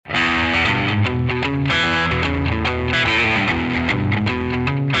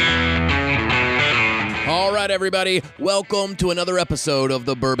right, everybody. Welcome to another episode of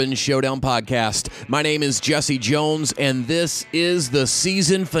the Bourbon Showdown Podcast. My name is Jesse Jones, and this is the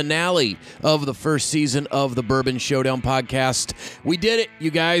season finale of the first season of the Bourbon Showdown Podcast. We did it,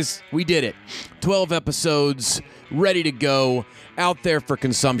 you guys. We did it. 12 episodes, ready to go, out there for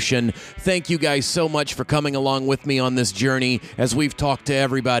consumption. Thank you guys so much for coming along with me on this journey as we've talked to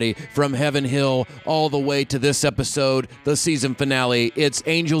everybody from Heaven Hill all the way to this episode, the season finale. It's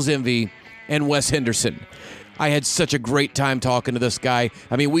Angel's Envy and Wes Henderson. I had such a great time talking to this guy.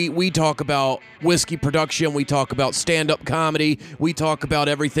 I mean, we talk about whiskey production, we talk about stand-up comedy, we talk about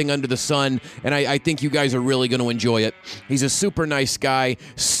everything under the sun, and I think you guys are really going to enjoy it. He's a super nice guy,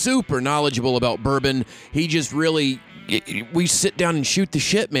 super knowledgeable about bourbon. He just really... we sit down and shoot the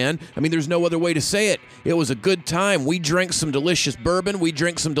shit, man. I mean, there's no other way to say it. It was a good time. We drank some delicious bourbon. We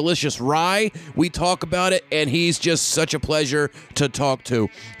drank some delicious rye. We talk about it, and he's just such a pleasure to talk to.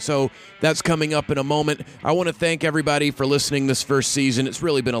 So that's coming up in a moment. I want to thank everybody for listening this first season. It's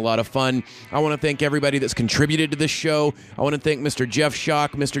really been a lot of fun. I want to thank everybody that's contributed to this show. I want to thank Mr. Jeff Schock,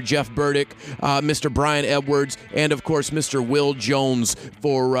 Mr. Jeff Burdick, Mr. Brian Edwards, and, of course, Mr. Will Jones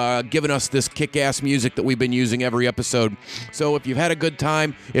for giving us this kick-ass music that we've been using every episode. So if you've had a good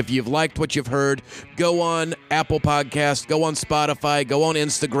time, if you've liked what you've heard, go on Apple Podcasts, go on Spotify, go on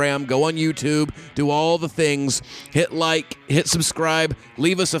Instagram, go on YouTube, do all the things. Hit like, hit subscribe,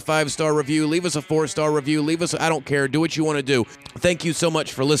 leave us a 5-star review, leave us a 4-star review, leave us, I don't care, do what you want to do. Thank you so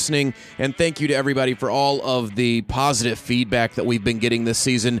much for listening, and thank you to everybody for all of the positive feedback that we've been getting this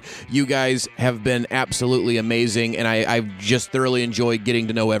season. You guys have been absolutely amazing, and I've just thoroughly enjoyed getting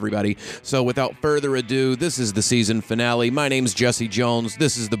to know everybody. So without further ado, this is the season finale. My name's Jesse Jones.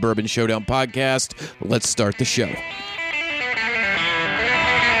 This is the Bourbon Showdown Podcast. Let's start the show.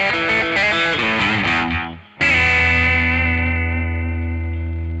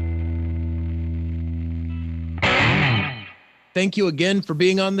 Thank you again for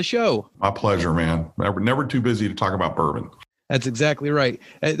being on the show. My pleasure, man. Never too busy to talk about bourbon. That's exactly right.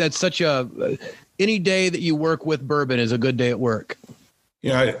 That's such any day that you work with bourbon is a good day at work.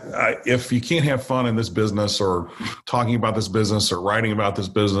 Yeah, if you can't have fun in this business or talking about this business or writing about this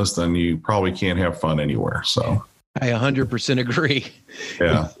business, then you probably can't have fun anywhere. So I 100% agree.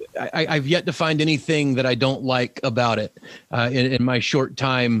 Yeah. I've yet to find anything that I don't like about it in my short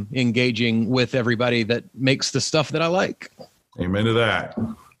time engaging with everybody that makes the stuff that I like. Amen to that.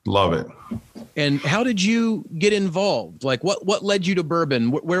 Love it. And how did you get involved? Like what led you to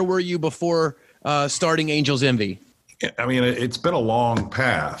bourbon? Where were you before starting Angel's Envy? I mean, it's been a long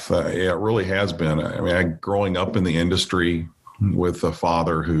path. It really has been. I mean, growing up in the industry with a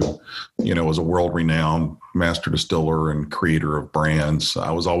father who, was a world-renowned master distiller and creator of brands. I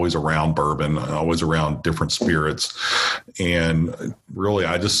was always around bourbon, always around different spirits. And really,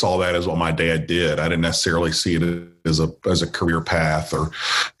 I just saw that as what my dad did. I didn't necessarily see it as a career path or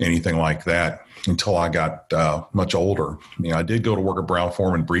anything like that until I got much older. I did go to work at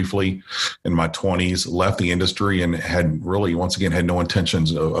Brown-Forman briefly in my 20s, left the industry, and had really, once again, had no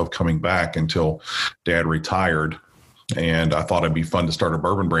intentions of coming back until Dad retired. And I thought it'd be fun to start a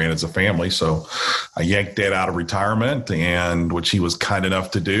bourbon brand as a family. So I yanked Dad out of retirement, and which he was kind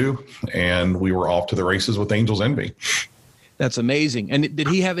enough to do. And we were off to the races with Angel's Envy. That's amazing. And did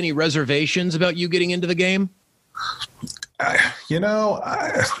he have any reservations about you getting into the game? I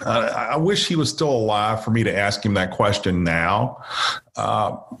wish he was still alive for me to ask him that question now.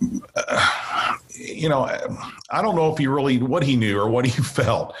 I don't know if he really, what he knew or what he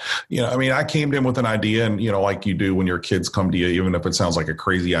felt. I came to him with an idea, and, like you do when your kids come to you, even if it sounds like a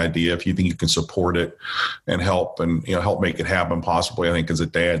crazy idea, if you think you can support it and help make it happen, possibly, I think as a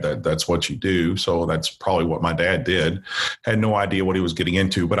dad, that's what you do. So that's probably what my dad did. Had no idea what he was getting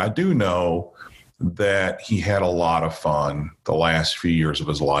into, but I do know that he had a lot of fun the last few years of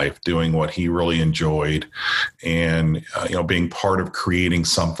his life doing what he really enjoyed, and being part of creating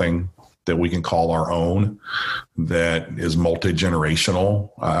something that we can call our own that is multi-generational.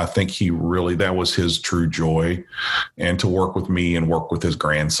 I think that was his true joy, and to work with me and work with his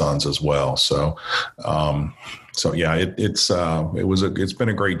grandsons as well. So yeah, it's been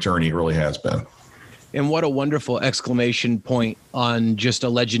a great journey. It really has been. And what a wonderful exclamation point on just a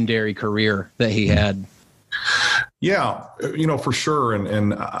legendary career that he had. Yeah, for sure.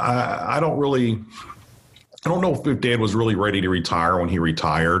 And I don't know if Dad was really ready to retire when he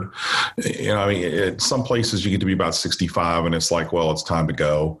retired. At some places you get to be about 65 and it's like, well, it's time to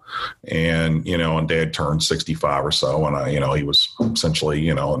go. And, and Dad turned 65 or so. And he was essentially,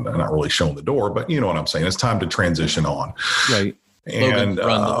 not really showing the door, but you know what I'm saying? It's time to transition on. Right. And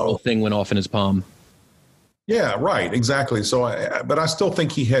the whole thing went off in his palm. Yeah, right. Exactly. So, but I still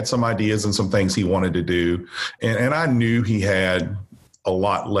think he had some ideas and some things he wanted to do. And I knew he had a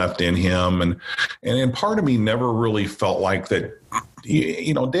lot left in him. And part of me never really felt like that.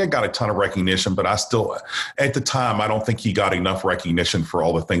 Dad got a ton of recognition, but I still, at the time, I don't think he got enough recognition for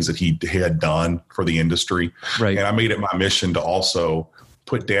all the things that he had done for the industry. Right. And I made it my mission to also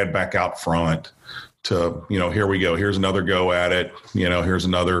put Dad back out front to, here we go. Here's another go at it. Here's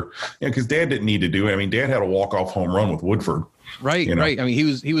another, because Dad didn't need to do it. I mean, Dad had a walk-off home run with Woodford. Right. Right. I mean,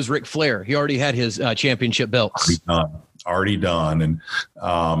 he was Ric Flair. He already had his championship belts. Already done. And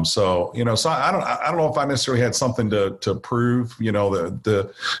so I don't know if I necessarily had something to prove,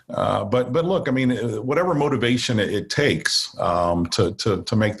 but look, I mean, whatever motivation it takes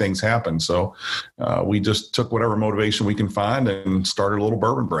to make things happen. So we just took whatever motivation we can find and started a little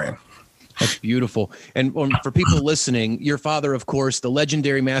bourbon brand. That's beautiful. And for people listening, your father, of course, the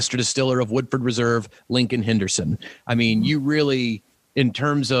legendary master distiller of Woodford Reserve, Lincoln Henderson. I mean, you really, in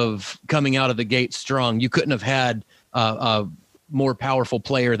terms of coming out of the gate strong, you couldn't have had a more powerful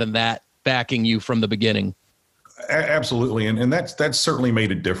player than that backing you from the beginning. Absolutely. And that's certainly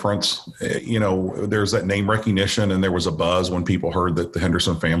made a difference. There's that name recognition, and there was a buzz when people heard that the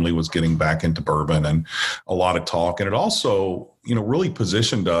Henderson family was getting back into bourbon, and a lot of talk. And it also, really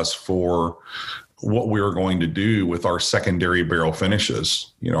positioned us for what we were going to do with our secondary barrel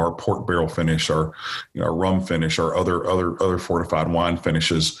finishes, our port barrel finish, our rum finish, our other fortified wine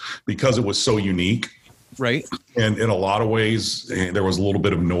finishes, because it was so unique. Right. And in a lot of ways, there was a little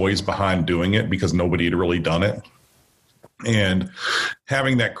bit of noise behind doing it because nobody had really done it. And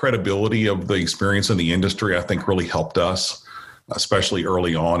having that credibility of the experience in the industry, I think, really helped us, especially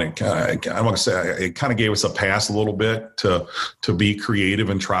early on. It kind of gave us a pass a little bit to be creative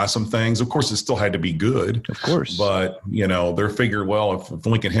and try some things. Of course, it still had to be good. Of course. But, they're figured, well, if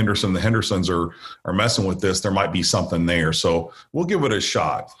Lincoln Henderson, the Hendersons are messing with this, there might be something there. So we'll give it a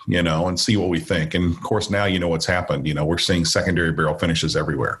shot, and see what we think. And of course, now what's happened. We're seeing secondary barrel finishes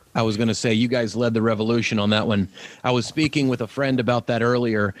everywhere. I was going to say, you guys led the revolution on that one. I was speaking with a friend about that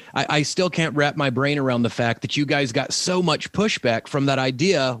earlier. I still can't wrap my brain around the fact that you guys got so much pushback from that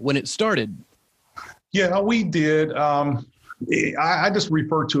idea when it started. Yeah, we did. I just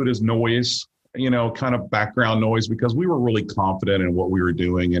refer to it as noise, kind of background noise, because we were really confident in what we were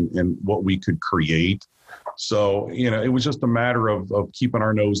doing and what we could create. So, it was just a matter of keeping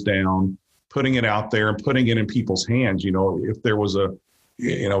our nose down, putting it out there and putting it in people's hands. If there was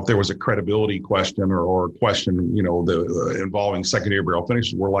a credibility question or a question, involving secondary barrel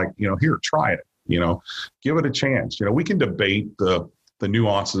finishes, we're like, here, try it. Give it a chance. We can debate the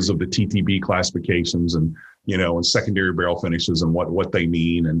nuances of the TTB classifications and secondary barrel finishes and what they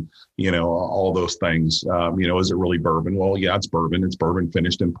mean and, all those things. Is it really bourbon? Well, yeah, it's bourbon. It's bourbon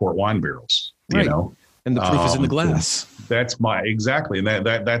finished in port wine barrels, right. And the proof is in the glass. That's exactly. And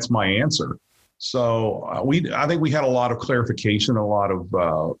that's my answer. So I think we had a lot of clarification, a lot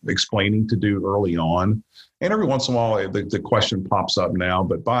of explaining to do early on. And every once in a while, the question pops up now,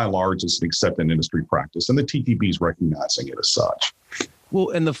 but by and large, it's an accepted industry practice. And the TTB is recognizing it as such. Well,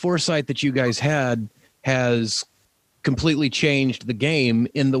 and the foresight that you guys had has completely changed the game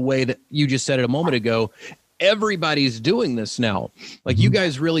in the way that you just said it a moment ago. Everybody's doing this now. Like, you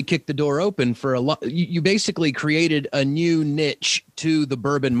guys really kicked the door open for a lot. You basically created a new niche to the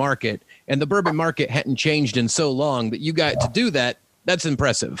bourbon market, and the bourbon market hadn't changed in so long that you got to do that. That's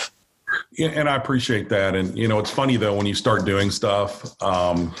impressive. Yeah, and I appreciate that. And, it's funny, though, when you start doing stuff,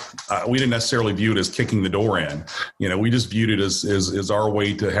 we didn't necessarily view it as kicking the door in. We just viewed it as our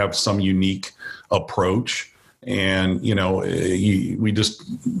way to have some unique approach. And, I'd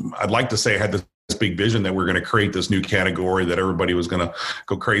like to say I had this big vision that we're going to create this new category that everybody was going to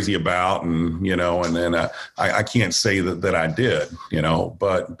go crazy about. And, and then I can't say that I did,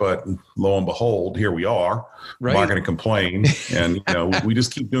 but lo and behold, here we are. Right. I'm not going to complain. And, we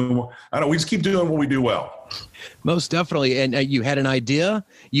just keep doing what we do well. Most definitely. And you had an idea,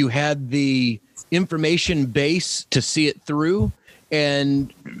 you had the information base to see it through,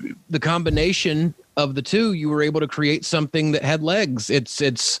 and the combination of the two, you were able to create something that had legs.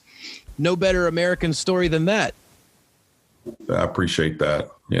 It's no better American story than that. I appreciate that.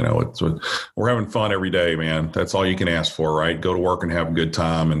 We're having fun every day, man. That's all you can ask for, right? Go to work and have a good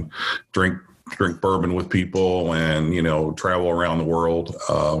time and drink bourbon with people and, travel around the world,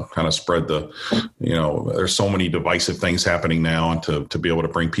 kind of spread there's so many divisive things happening now, and to be able to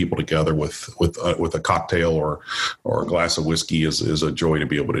bring people together with a cocktail or a glass of whiskey is a joy to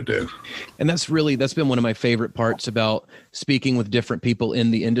be able to do. And that's been one of my favorite parts about speaking with different people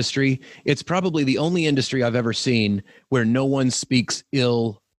in the industry. It's probably the only industry I've ever seen where no one speaks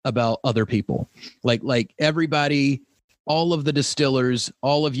ill about other people. Like everybody, all of the distillers,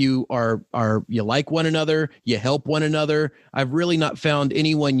 all of you are you like one another, you help one another. I've really not found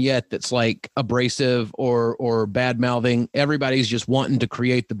anyone yet that's like abrasive or bad mouthing. Everybody's just wanting to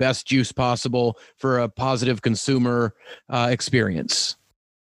create the best juice possible for a positive consumer experience.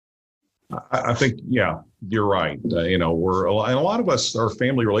 I think, yeah, you're right. And a lot of us, our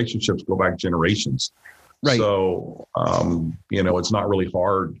family relationships go back generations. Right. So, it's not really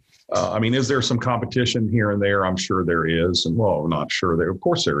hard. Is there some competition here and there? I'm sure there is. And well, not sure there. Of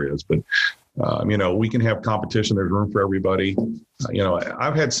course there is. But, we can have competition. There's room for everybody.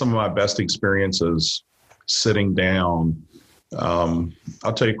 I've had some of my best experiences sitting down.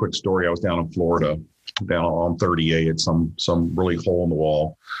 I'll tell you a quick story. I was down in Florida, down on 30A at some really hole in the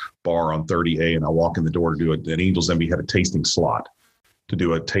wall bar on 30A. And I walk in the door to do it. And Angels Envy had a tasting slot to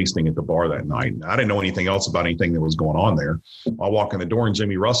do a tasting at the bar that night. I didn't know anything else about anything that was going on there. I walk in the door and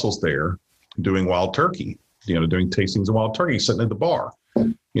Jimmy Russell's there doing Wild Turkey, doing tastings of Wild Turkey, sitting at the bar,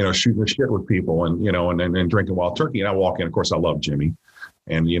 shooting the shit with people and drinking Wild Turkey. And I walk in, of course, I love Jimmy.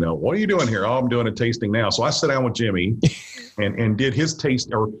 And, what are you doing here? Oh, I'm doing a tasting now. So I sat down with Jimmy and did his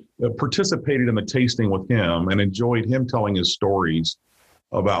taste or participated in the tasting with him and enjoyed him telling his stories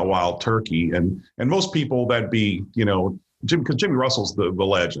about Wild Turkey. And most people that'd be, because Jimmy Russell's the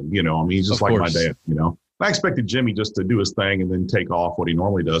legend, he's just like my dad, I expected Jimmy just to do his thing and then take off what he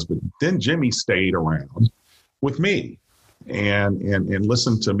normally does. But then Jimmy stayed around with me and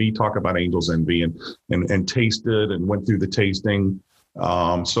listened to me talk about Angels Envy and tasted and went through the tasting.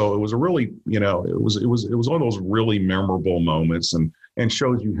 So it was a really, it was one of those really memorable moments and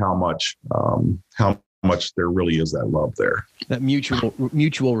shows you how much there really is that love there. That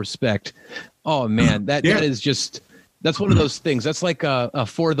mutual respect. Oh man, that is just, that's one of those things. That's like a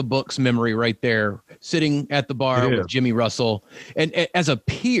for the books memory right there, sitting at the bar with Jimmy Russell. And as a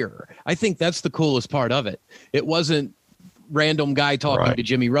peer, I think that's the coolest part of it. It wasn't random guy talking to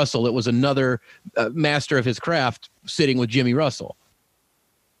Jimmy Russell. It was another master of his craft sitting with Jimmy Russell.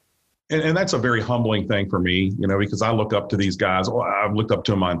 And that's a very humbling thing for me, because I look up to these guys. Well, I've looked up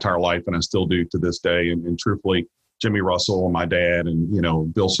to them my entire life and I still do to this day. And truthfully, Jimmy Russell and my dad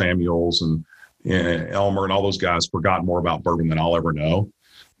and, Bill Samuels and Elmer and all those guys forgot more about bourbon than I'll ever know.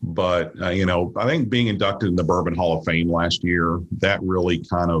 But, I think being inducted in the Bourbon Hall of Fame last year, that really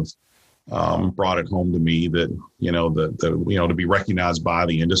kind of brought it home to me that, to be recognized by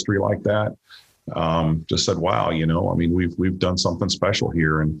the industry like that, just said, wow, we've done something special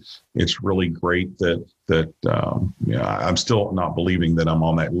here. And it's really great that I'm still not believing that I'm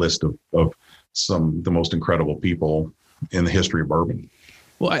on that list of the most incredible people in the history of bourbon.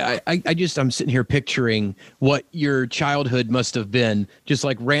 Well, I'm sitting here picturing what your childhood must have been, just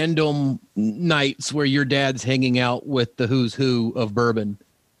like random nights where your dad's hanging out with the who's who of bourbon.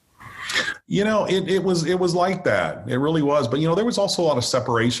 It was like that. It really was. But, there was also a lot of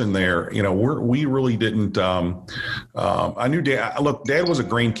separation there. We really didn't. I knew Dad. Look, Dad was a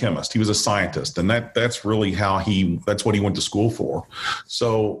grain chemist. He was a scientist. And that's really that's what he went to school for.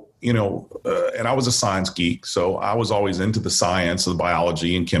 So, and I was a science geek. So I was always into the science of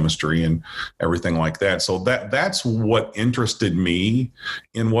biology and chemistry and everything like that. So that's what interested me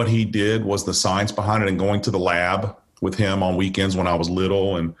in what he did, was the science behind it and going to the lab with him on weekends when I was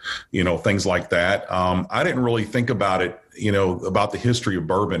little and, things like that. I didn't really think about it, about the history of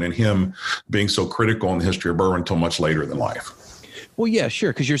bourbon and him being so critical in the history of bourbon until much later than life. Well, yeah,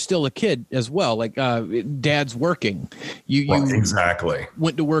 sure. Because you're still a kid as well. Like Dad's working. You exactly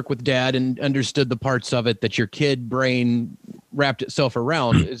went to work with Dad and understood the parts of it that your kid brain wrapped itself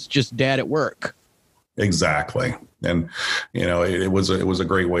around. It's just Dad at work. Exactly. And, it was a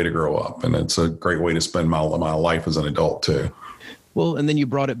great way to grow up, and it's a great way to spend my life as an adult too. Well, and then you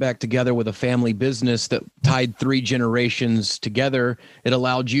brought it back together with a family business that tied 3 generations together. It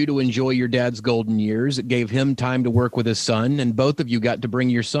allowed you to enjoy your dad's golden years. It gave him time to work with his son, and both of you got to bring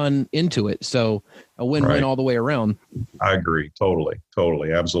your son into it. So a win-win all the way around. I agree. Totally.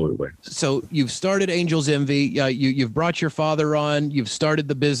 Absolutely. So you've started Angels Envy. You've brought your father on. You've started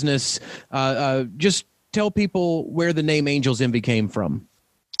the business. Just tell people where the name Angels Envy came from.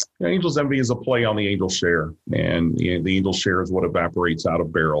 Angels Envy is a play on the Angel Share, and the Angel Share is what evaporates out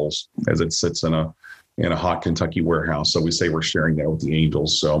of barrels as it sits in a hot Kentucky warehouse. So we say we're sharing that with the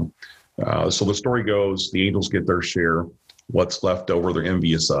Angels. So the story goes, the Angels get their share. What's left over, they're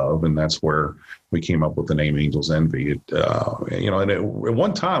envious of, and that's where we came up with the name Angels Envy. And at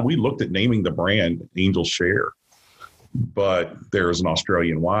one time we looked at naming the brand Angel Share, but there's an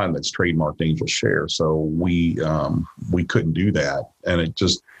Australian wine that's trademarked Angel Share, so we couldn't do that, and it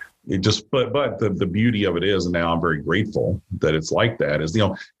just but the beauty of it is, and now I'm very grateful that it's like that, is,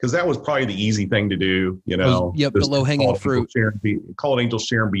 because that was probably the easy thing to do, Yep, the low hanging fruit. Call it Angels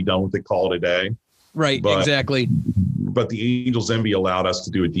Share and be done with it, call it a day. Right, exactly. But the Angels Envy allowed us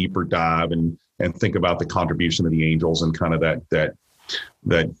to do a deeper dive and think about the contribution of the Angels and kind of that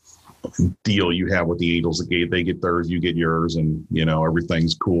deal you have with the Angels. They get theirs, you get yours, and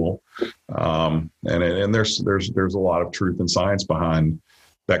everything's cool. And there's a lot of truth and science behind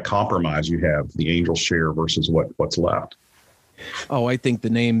that compromise you have, the Angels Share versus what's left. Oh, I think the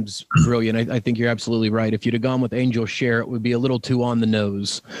name's brilliant. I think you're absolutely right. If you'd have gone with Angels Share, it would be a little too on the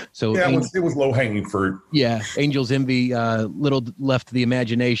nose. So yeah, it was low hanging fruit. Yeah, Angels Envy, little left to the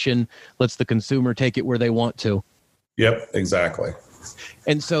imagination, lets the consumer take it where they want to. Yep, exactly.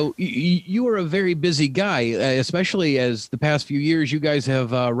 And so you are a very busy guy, especially as the past few years you guys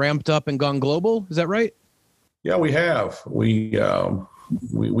have ramped up and gone global. Is that right? Yeah, we have. We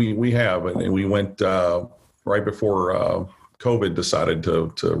have, and we went right before COVID decided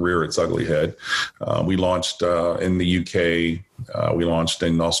to rear its ugly head. We launched in the UK. We launched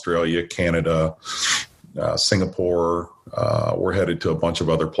in Australia, Canada, Singapore. We're headed to a bunch of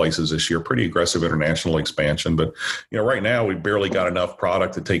other places this year. Pretty aggressive international expansion, but right now we've barely got enough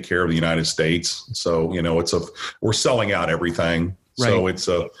product to take care of the United States. So we're selling out everything. Right.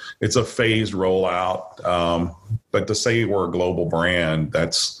 So it's a phased rollout. But to say we're a global brand,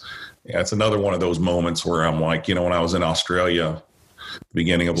 that's another one of those moments where I'm like, when I was in Australia, the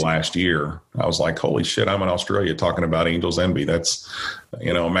beginning of last year, I was like, holy shit, I'm in Australia talking about Angels Envy. That's,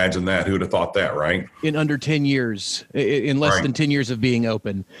 imagine that. Who'd have thought that, right? In under 10 years, in less than 10 years of being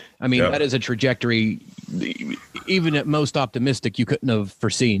open. I mean, That is a trajectory, even at most optimistic, you couldn't have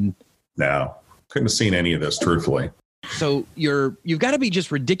foreseen. No, couldn't have seen any of this, truthfully. So you've got to be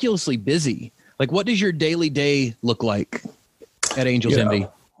just ridiculously busy. Like, what does your daily day look like at Angels Envy?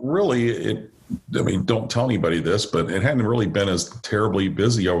 Really, don't tell anybody this, but it hadn't really been as terribly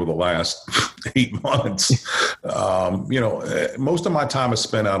busy over the last 8 months. Most of my time is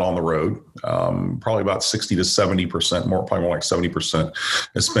spent out on the road. Probably about 60 to 70%, probably more like 70%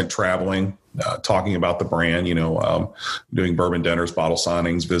 is spent traveling, talking about the brand, doing bourbon dinners, bottle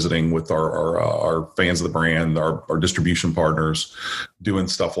signings, visiting with our fans of the brand, our distribution partners, doing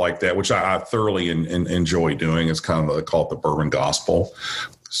stuff like that, which I thoroughly enjoy doing. It's kind of, they call it the bourbon gospel.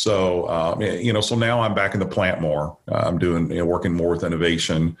 So, so now I'm back in the plant more. I'm doing, working more with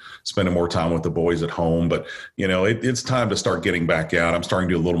innovation, spending more time with the boys at home. But, it's time to start getting back out. I'm starting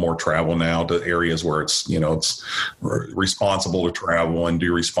to do a little more travel now to areas where it's responsible to travel and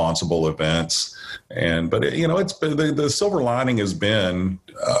do responsible events. But it's been, the silver lining has been,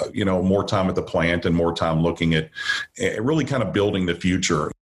 more time at the plant and more time looking at really kind of building the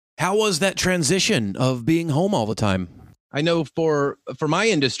future. How was that transition of being home all the time? I know for my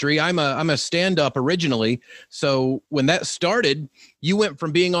industry, I'm a stand-up originally. So when that started, you went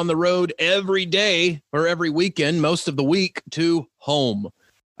from being on the road every day or every weekend, most of the week, to home.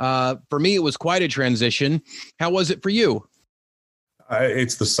 For me, it was quite a transition. How was it for you?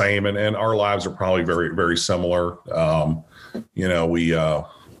 It's the same, and our lives are probably very, very similar. We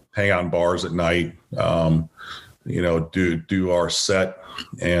hang out in bars at night, do our set,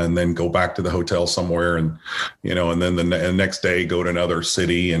 and then go back to the hotel somewhere, and then the next day go to another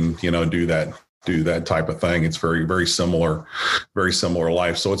city and do that type of thing. It's very, very similar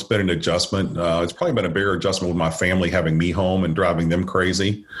life. So it's been an adjustment. It's probably been a bigger adjustment with my family having me home and driving them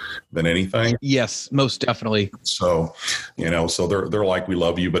crazy than anything. Yes, most definitely. So, so they're like, we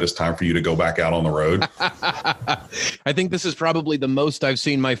love you, but it's time for you to go back out on the road. I think this is probably the most I've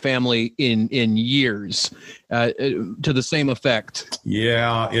seen my family in years, to the same effect.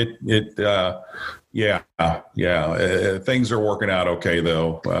 Yeah, things are working out okay,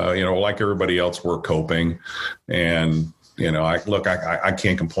 though. Like everybody else, we're coping, and I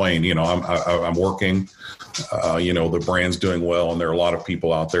can't complain. I'm working. The brand's doing well, and there are a lot of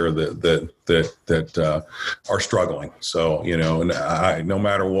people out there that are struggling. So no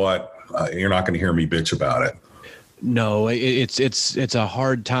matter what, you're not going to hear me bitch about it. No, it's a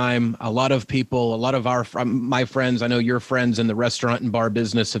hard time. A lot of people, a lot of my friends, I know your friends in the restaurant and bar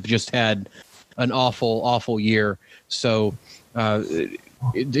business have just had an awful year. So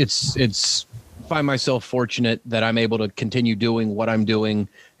it's find myself fortunate that I'm able to continue doing what I'm doing,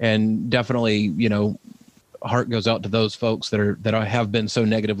 and definitely, heart goes out to those folks that have been so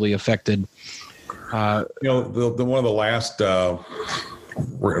negatively affected. The one of the last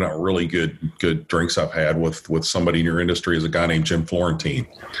really good drinks I've had with somebody in your industry is a guy named Jim Florentine.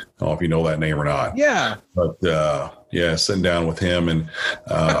 I don't know if you know that name or not. Yeah. But sitting down with him, and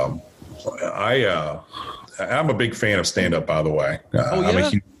I'm a big fan of stand-up, by the way.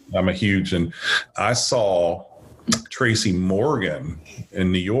 I'm a huge, and I saw Tracy Morgan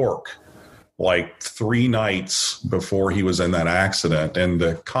in New York like 3 nights before he was in that accident. And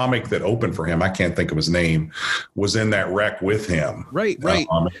the comic that opened for him, I can't think of his name, was in that wreck with him. Right.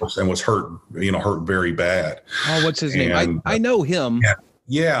 And was hurt, hurt very bad. Oh, what's his name? I know him.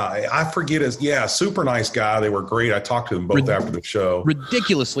 Yeah, I forget super nice guy. They were great. I talked to them both after the show.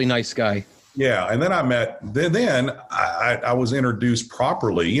 Ridiculously nice guy. Yeah, and then I met. Then I was introduced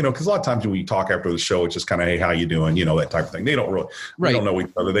properly, because a lot of times when we talk after the show, it's just kind of, hey, how you doing, that type of thing. They don't really, we don't know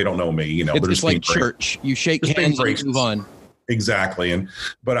each other. They don't know me, It's just like church. You shake hands and you move on. Exactly,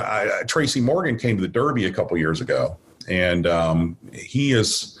 but Tracy Morgan came to the Derby a couple years ago, and he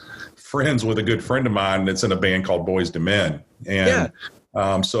is friends with a good friend of mine that's in a band called Boys to Men, and.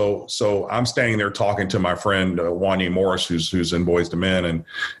 So I'm standing there talking to my friend Wanya Morris, who's in Boys to Men,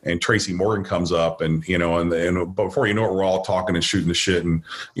 and Tracy Morgan comes up, and and before you know it, we're all talking and shooting the shit, and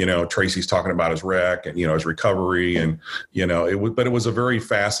Tracy's talking about his wreck and his recovery, and it was a very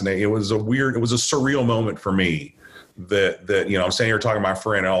fascinating. It was a surreal moment for me. That I'm standing here talking to my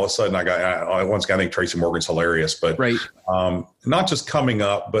friend, and all of a sudden I think Tracy Morgan's hilarious, but not just coming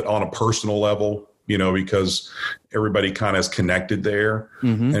up, but on a personal level. Because everybody kind of is connected there,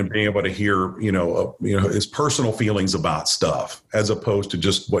 and being able to hear, his personal feelings about stuff as opposed to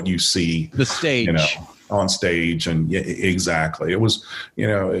just what you see the stage on stage. And exactly. It was,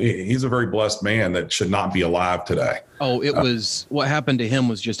 he's a very blessed man that should not be alive today. Oh, it was, what happened to him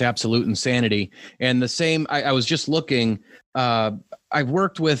was just absolute insanity. And the same, I was just looking, I've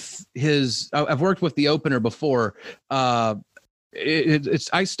worked with the opener before. I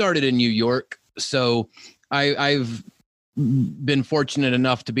started in New York. So I've been fortunate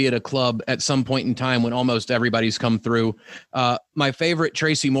enough to be at a club at some point in time when almost everybody's come through. My favorite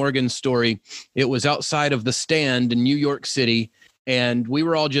Tracy Morgan story, it was outside of the Stand in New York City. And we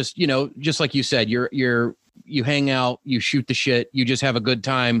were all just, just like you said, you hang out, you shoot the shit, you just have a good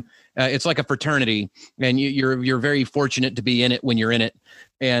time. It's like a fraternity, and you're very fortunate to be in it when you're in it.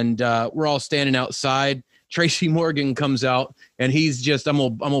 And we're all standing outside. Tracy Morgan comes out, and he's just, I'm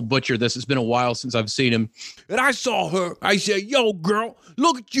gonna butcher this. It's been a while since I've seen him. And I saw her. I said, yo, girl,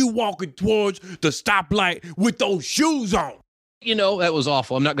 look at you walking towards the stoplight with those shoes on. That was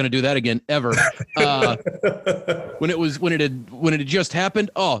awful. I'm not going to do that again ever. When it had just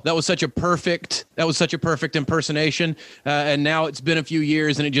happened. Oh, that was such a perfect impersonation. And now it's been a few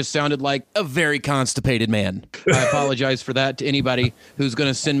years, and it just sounded like a very constipated man. I apologize for that to anybody who's going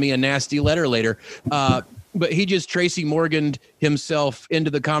to send me a nasty letter later. But he just Tracy Morganed himself into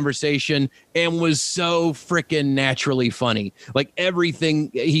the conversation and was so freaking naturally funny. Like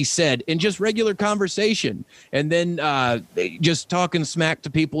everything he said in just regular conversation. And then just talking smack to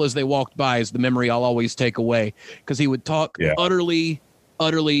people as they walked by is the memory I'll always take away. Because he would talk utterly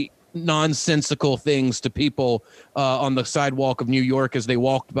nonsensical things to people on the sidewalk of New York as they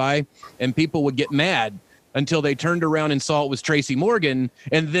walked by. And people would get mad until they turned around and saw it was Tracy Morgan,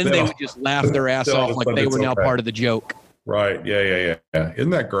 and then they would just laugh their ass off like they were now part of the joke. Right. Yeah. Isn't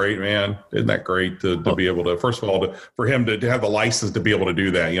that great, man? Isn't that great to be able to, first of all, for him to have the license to be able to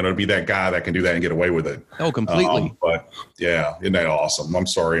do that, to be that guy that can do that and get away with it. Oh, completely. But yeah, isn't that awesome? I'm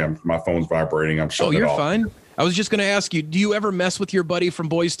sorry. My phone's vibrating. I'm shutting it off. Oh, you're fine. I was just going to ask you, do you ever mess with your buddy from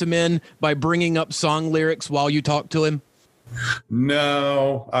Boys to Men by bringing up song lyrics while you talk to him?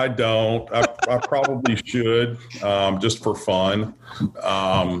 No, I don't. I probably should, just for fun.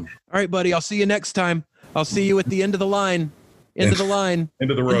 All right, buddy. I'll see you next time. I'll see you at the end of the line. End of the line.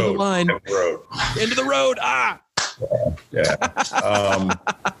 End of the road. End of the line. End of the road. Ah. Yeah.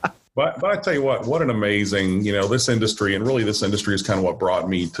 But I tell you what an amazing, this industry, and really this industry is kind of what brought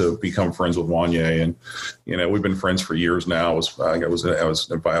me to become friends with Wanya. And, we've been friends for years now. I was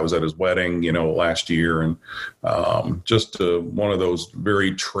at his wedding, last year, and just one of those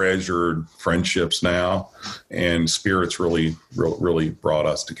very treasured friendships now, and spirits really brought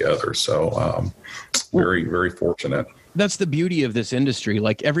us together. So very, very fortunate. That's the beauty of this industry.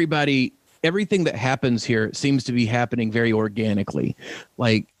 Like everything that happens here seems to be happening very organically.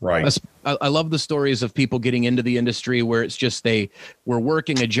 Like, right. I love the stories of people getting into the industry where it's just they were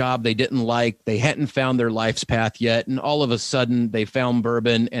working a job they didn't like, they hadn't found their life's path yet, and all of a sudden they found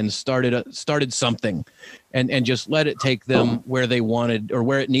bourbon and started something, and just let it take them where they wanted or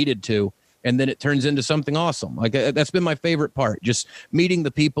where it needed to. And then it turns into something awesome. Like that's been my favorite part, just meeting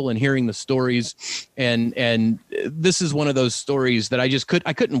the people and hearing the stories. And this is one of those stories that I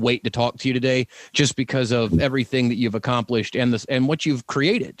couldn't wait to talk to you today, just because of everything that you've accomplished and what you've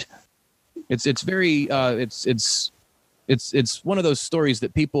created. It's one of those stories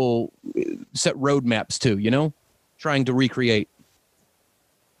that people set roadmaps to, trying to recreate.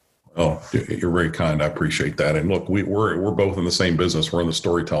 Oh, you're very kind. I appreciate that. And look, we're both in the same business. We're in the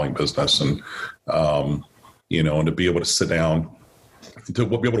storytelling business, and and to be able to sit down, to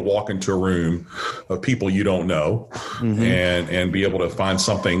be able to walk into a room of people you don't know, and be able to find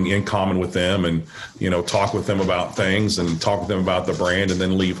something in common with them, and talk with them about things, and talk with them about the brand, and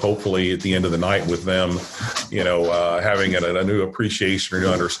then leave hopefully at the end of the night with them, having a new appreciation or new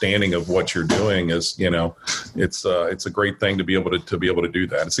understanding of what you're doing is, it's a great thing to be able to do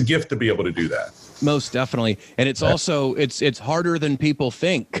that. It's a gift to be able to do that. Most definitely. And it's also, it's harder than people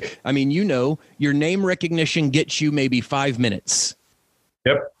think. I mean, your name recognition gets you maybe 5 minutes.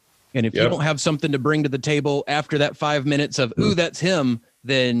 Yep. And if you don't have something to bring to the table after that 5 minutes of, ooh, that's him,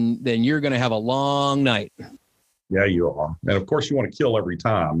 then you're going to have a long night. Yeah, you are. And of course you want to kill every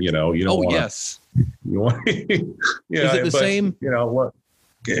time, you don't want yes. You want, Is it the same?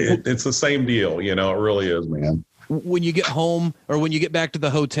 It's the same deal. It really is, man. When you get home or when you get back to the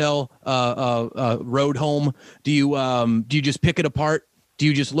hotel, road home, do you just pick it apart? Do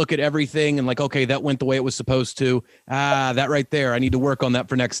you just look at everything and like, okay, that went the way it was supposed to? That right there, I need to work on that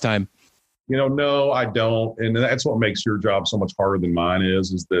for next time. No, I don't. And that's what makes your job so much harder than mine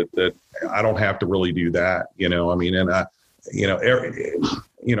is that I don't have to really do that,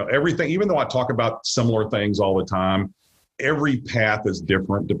 everything, even though I talk about similar things all the time, every path is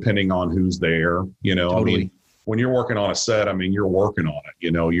different depending on who's there, Totally. When you're working on a set, you're working on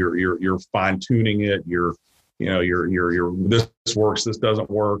it, you're fine tuning it. You're this works, this doesn't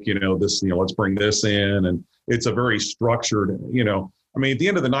work, this, let's bring this in. And it's a very structured, at the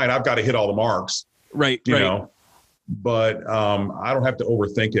end of the night, I've got to hit all the marks, right. But I don't have to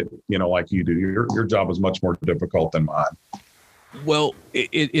overthink it, like you do. Your job is much more difficult than mine. Well,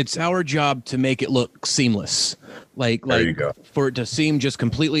 it's our job to make it look seamless, like you go. For it to seem just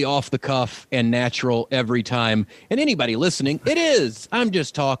completely off the cuff and natural every time. And anybody listening, it is. I'm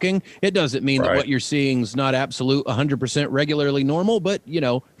just talking. It doesn't mean that what you're seeing is not absolute 100% regularly normal, but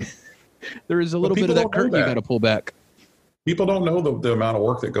there is a little bit of that curtain you got to pull back. People don't know the amount of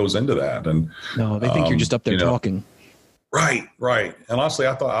work that goes into that, and no, they think you're just up there talking. Right. And honestly,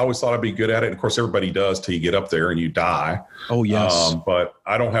 I always thought I'd be good at it. And of course, everybody does till you get up there and you die. Oh yes. But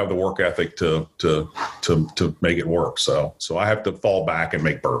I don't have the work ethic to make it work. So I have to fall back and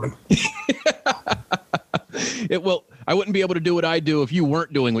make bourbon. I wouldn't be able to do what I do if you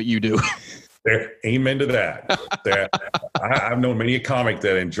weren't doing what you do. Amen to that. I've known many a comic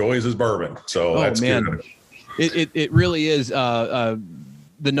that enjoys his bourbon. So that's good. It really is.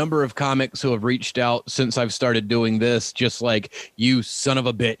 The number of comics who have reached out since I've started doing this, just like, you son of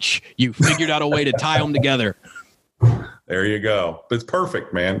a bitch, you figured out a way to tie them together. There you go. It's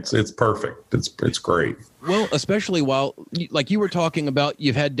perfect, man. It's perfect. It's great. Well, especially while, like you were talking about,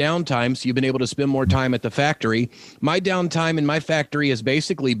 you've had downtime, so you've been able to spend more time at the factory. My downtime in my factory has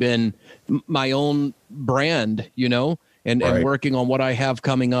basically been my own brand, and working on what I have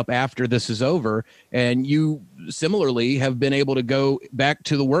coming up after this is over. And you similarly have been able to go back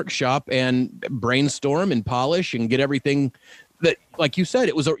to the workshop and brainstorm and polish and get everything that, like you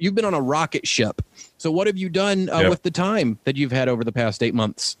said, you've been on a rocket ship. So what have you done with the time that you've had over the past 8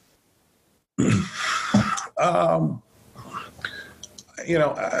 months?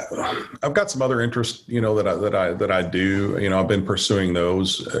 I've got some other interests, that I do. I've been pursuing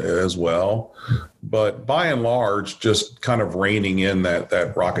those as well. But by and large, just kind of reining in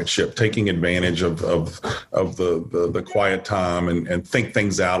that rocket ship, taking advantage of the quiet time and think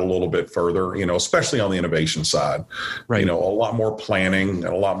things out a little bit further. Especially on the innovation side. Right. A lot more planning,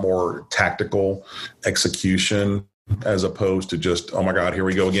 a lot more tactical execution, as opposed to just, oh my God, here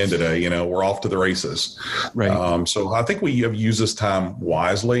we go again today. We're off to the races. Right. So I think we have used this time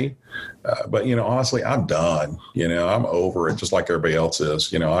wisely, but honestly, I'm done. I'm over it, just like everybody else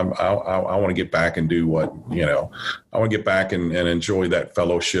is. I want to get back and do what, I want to get back and enjoy that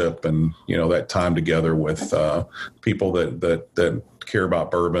fellowship and, that time together with people that care about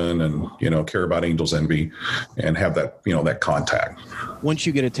bourbon and, care about Angel's Envy and have that, that contact. Once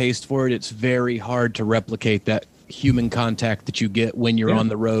you get a taste for it, it's very hard to replicate that human contact that you get when you're on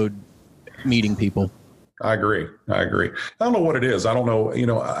the road meeting people. I agree. I don't know what it is. I don't know.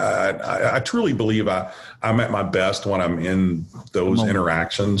 I truly believe I'm at my best when I'm in those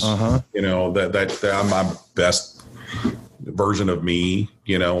interactions, that I'm my best version of me,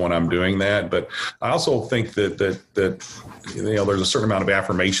 when I'm doing that. But I also think that there's a certain amount of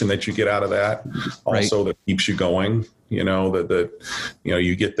affirmation that you get out of that also that keeps you going. You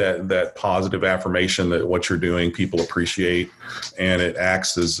get that positive affirmation that what you're doing, people appreciate, and it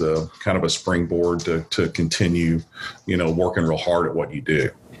acts as a kind of a springboard to continue, working real hard at what you do.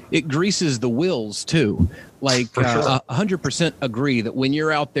 it greases the wheels too. Like, For sure. 100% agree that when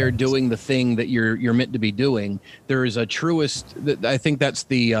you're out there doing the thing that you're meant to be doing, there is a truest. I think that's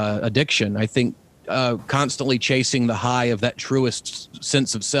the addiction. I think constantly chasing the high of that truest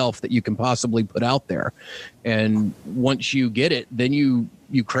sense of self that you can possibly put out there, and once you get it, then you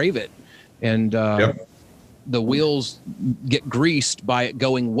crave it, and Yep. the wheels get greased by it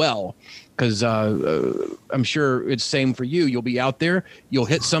going well. Because I'm sure it's same for you. You'll be out there, you'll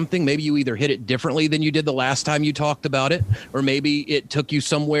hit something. Maybe you either hit it differently than you did the last time you talked about it, or maybe it took you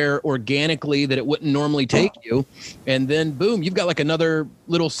somewhere organically that it wouldn't normally take you. And then boom, you've got like another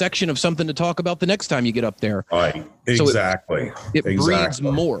little section of something to talk about the next time you get up there. Right. So Exactly. It breeds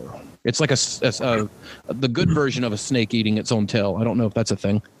Exactly. more. It's like the good version of a snake eating its own tail. I don't know if that's a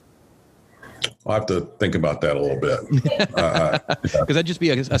thing. I'll have to think about that a little bit. Because that'd just be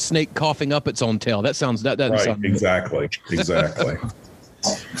a snake coughing up its own tail. That sounds that doesn't Right. sound Exactly. Exactly.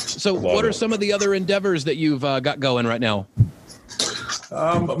 So. Love What are it. some of the other endeavors that you've got going right now?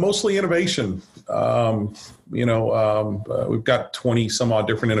 Mostly innovation. We've got 20 some odd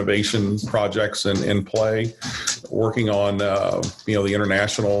different innovation projects in play, working on, the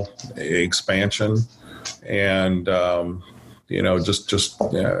international expansion. And, I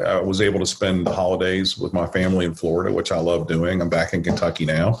was able to spend the holidays with my family in Florida, which I love doing. I'm back in Kentucky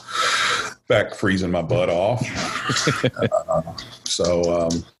now, back freezing my butt off.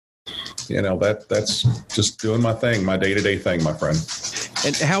 That's just doing my thing, my day-to-day thing, my friend.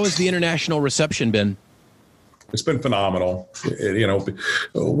 And how has the international reception been? It's been phenomenal.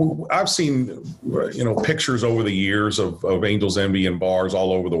 I've seen, pictures over the years of Angels Envy in bars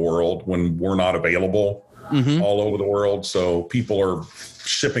all over the world when we're not available all over the world. So people are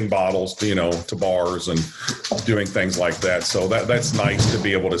shipping bottles, to bars and doing things like that. So that's nice to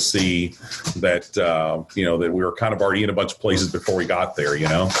be able to see that, that we were kind of already in a bunch of places before we got there,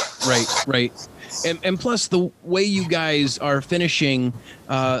 Right. And plus the way you guys are finishing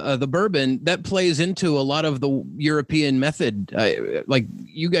the bourbon, that plays into a lot of the European method. Like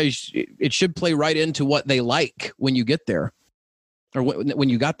you guys, it should play right into what they like when you get there, or when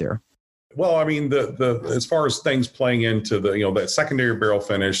you got there. Well, I mean, the as far as things playing into the that secondary barrel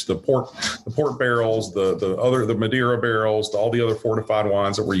finish, the port barrels, the Madeira barrels, all the other fortified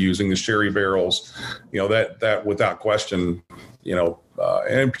wines that we're using, the sherry barrels, that without question,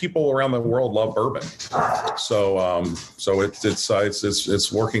 and people around the world love bourbon, so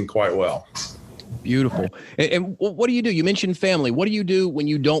it's working quite well. Beautiful. And what do you do? You mentioned family. What do you do when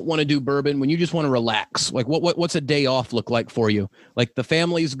you don't want to do bourbon, when you just want to relax? Like what's a day off look like for you? Like the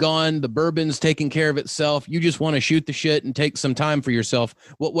family's gone, the bourbon's taking care of itself. You just want to shoot the shit and take some time for yourself.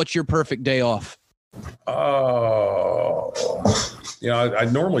 What's your perfect day off? I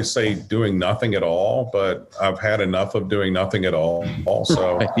normally say doing nothing at all, but I've had enough of doing nothing at all.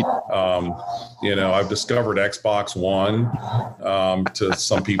 Also, I've discovered Xbox One, to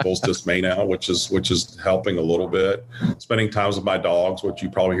some people's dismay now, which is helping a little bit. Spending time with my dogs, which you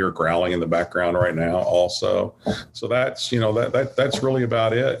probably hear growling in the background right now also. So that's, that's really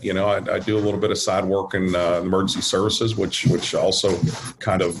about it. I do a little bit of side work in emergency services, which also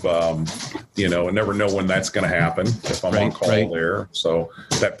kind of, I never know when that's going to happen if I'm on call there. So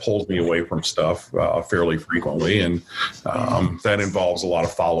that pulls me away from stuff fairly frequently. And that involves a lot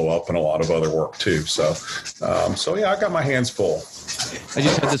of follow-up and a lot of other work too. So I got my hands full. I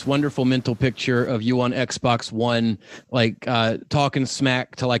just had this wonderful mental picture of you on Xbox One, like talking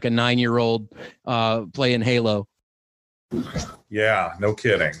smack to like a 9-year-old playing Halo. Yeah, no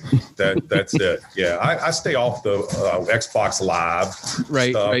kidding. That's it. Yeah, I stay off the Xbox Live stuff.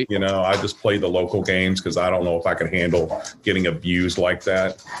 Right. I just play the local games because I don't know if I can handle getting abused like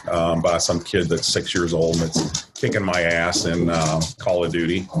that by some kid that's 6 years old and that's kicking my ass in Call of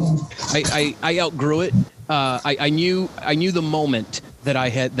Duty. I outgrew it. I knew the moment that I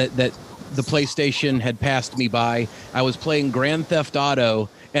had that the PlayStation had passed me by. I was playing Grand Theft Auto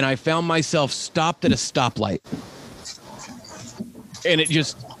and I found myself stopped at a stoplight. And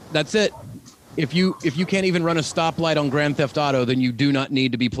that's it. If you can't even run a stoplight on Grand Theft Auto, then you do not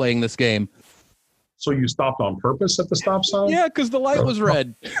need to be playing this game. So you stopped on purpose at the stop sign? Yeah, because the light was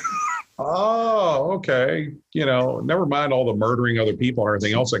red. Oh, okay. Never mind all the murdering other people and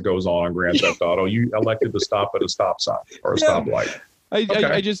everything else that goes on Grand Theft Auto. You elected to stop at a stop sign or a stoplight.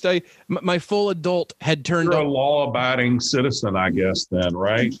 My full adult had turned. You're a law-abiding citizen, I guess, then,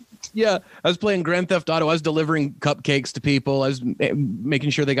 right? Yeah, I was playing Grand Theft Auto. I was delivering cupcakes to people. I was making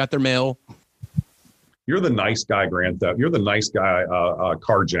sure they got their mail. You're the nice guy, Grand Theft. You're the nice guy,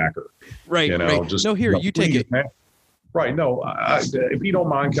 carjacker. Right. You take it. Right. No, if you don't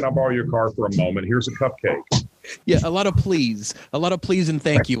mind, can I borrow your car for a moment? Here's a cupcake. Yeah, a lot of please and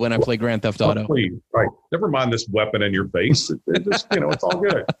thank you when I play Grand Theft Auto. Oh, please, right. Never mind this weapon in your face. It just, it's all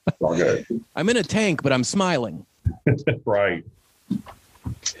good. It's all good. I'm in a tank, but I'm smiling. Right.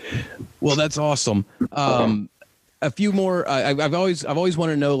 Well, that's awesome. A few more. I've always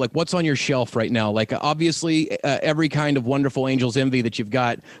wanted to know, like, what's on your shelf right now. Like, obviously, every kind of wonderful Angel's Envy that you've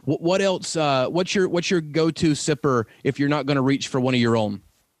got. What else? What's your go-to sipper if you're not going to reach for one of your own?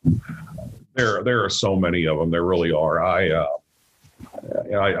 There are so many of them. There really are. I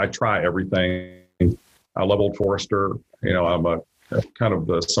try everything. I love Old Forester. I'm a kind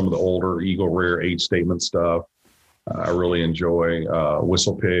of some of the older Eagle Rare age statement stuff. I really enjoy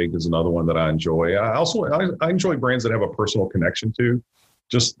Whistle Pig is another one that I enjoy. I enjoy brands that have a personal connection to.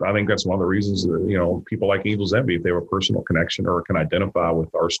 I think that's one of the reasons that, people like Angel's Envy, if they have a personal connection or can identify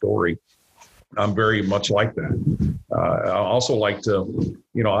with our story. I'm very much like that. I also like to,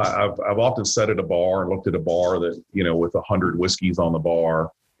 I've often sat at a bar and looked at a bar that, with 100 whiskeys on the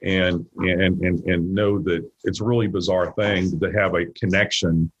bar and know that it's a really bizarre thing to have a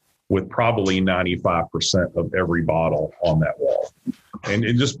connection with probably 95% of every bottle on that wall, and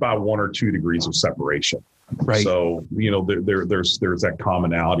just by 1 or 2 degrees of separation. Right. So, there's that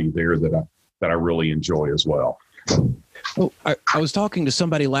commonality there that I really enjoy as well. Well, I was talking to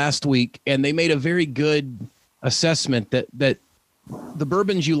somebody last week, and they made a very good assessment that the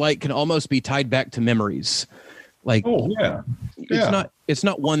bourbons you like can almost be tied back to memories. Like, oh yeah, it's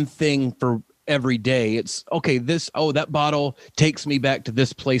not one thing for every day. It's okay. That bottle takes me back to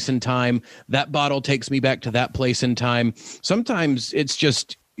this place in time. That bottle takes me back to that place in time. Sometimes it's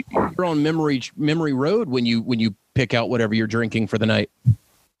just you're on memory road when you pick out whatever you're drinking for the night.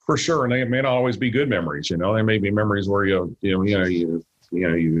 For sure, and they may not always be good memories. They may be memories where you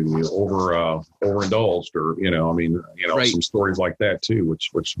overindulged, or Right. some stories like that too, which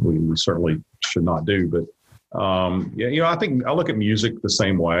we certainly should not do. But I think I look at music the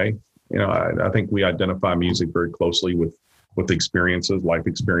same way. I think we identify music very closely with experiences, life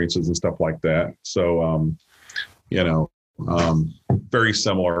experiences, and stuff like that. So, very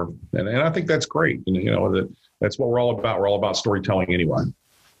similar, and I think that's great. That's what we're all about. We're all about storytelling anyway.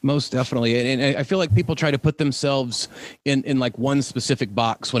 Most definitely. And I feel like people try to put themselves in like one specific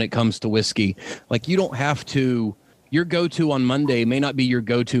box when it comes to whiskey. Like, you don't have to, your go-to on Monday may not be your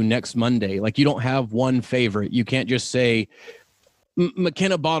go-to next Monday. Like, you don't have one favorite. You can't just say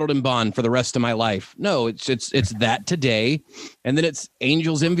McKenna Bottled and Bond for the rest of my life. No, it's that today. And then it's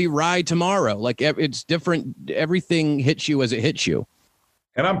Angel's Envy Rye tomorrow. Like, it's different. Everything hits you as it hits you.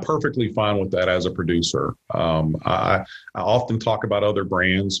 And I'm perfectly fine with that as a producer. I often talk about other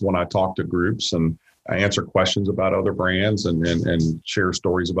brands when I talk to groups, and I answer questions about other brands and share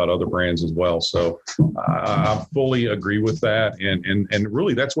stories about other brands as well. So I fully agree with that. And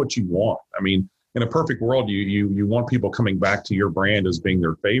really, that's what you want. I mean, in a perfect world, you want people coming back to your brand as being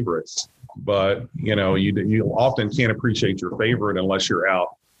their favorites. But, you often can't appreciate your favorite unless you're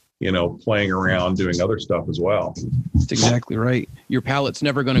out, playing around, doing other stuff as well. That's exactly right. Your palate's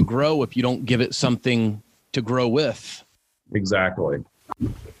never going to grow if you don't give it something to grow with. Exactly.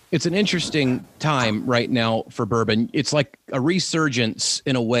 It's an interesting time right now for bourbon. It's like a resurgence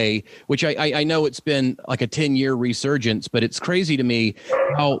in a way, which I know it's been like a 10-year resurgence, but it's crazy to me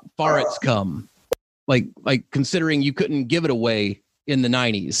how far it's come. Like considering you couldn't give it away in the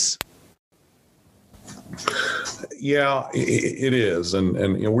 90s. Yeah, it is, and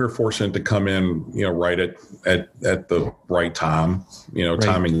we're fortunate to come in, right at the right time. Right.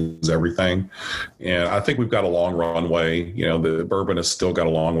 Timing is everything, and I think we've got a long runway. The bourbon has still got a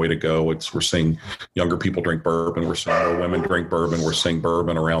long way to go. We're seeing younger people drink bourbon. We're seeing more women drink bourbon. We're seeing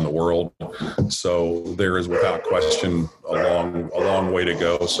bourbon around the world. So there is, without question, a long way to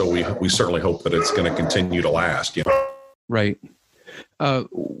go. So we certainly hope that it's going to continue to last. Right.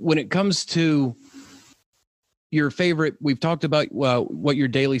 When it comes to your favorite, we've talked about what your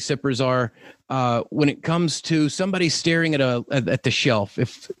daily sippers are. When it comes to somebody staring at the shelf,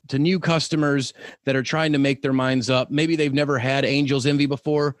 if to new customers that are trying to make their minds up, maybe they've never had Angel's Envy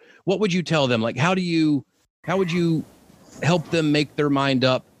before, what would you tell them? Like, how would you help them make their mind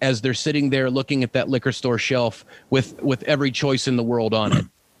up as they're sitting there looking at that liquor store shelf with every choice in the world on it?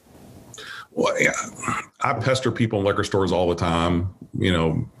 Well, yeah, I pester people in liquor stores all the time,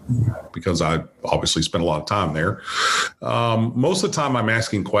 because I obviously spend a lot of time there. Most of the time I'm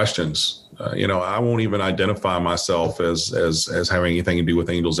asking questions. I won't even identify myself as having anything to do with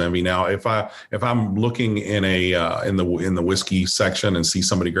Angel's Envy. Now, if I'm looking in the whiskey section and see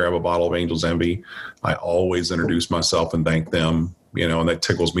somebody grab a bottle of Angel's Envy, I always introduce myself and thank them and that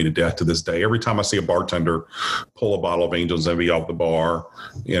tickles me to death to this day. Every time I see a bartender pull a bottle of Angel's Envy off the bar,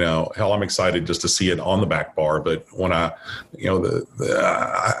 hell, I'm excited just to see it on the back bar. But when I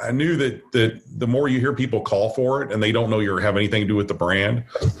knew that the more you hear people call for it and they don't know you have anything to do with the brand,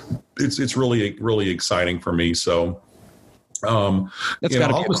 it's really, really exciting for me. So that's got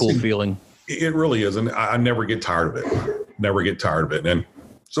to be a cool feeling. It really is. And I never get tired of it. And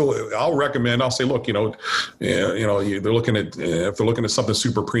so I'll say, look, they're looking at, if they're looking at something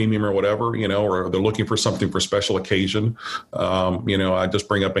super premium or whatever, or they're looking for something for special occasion. I just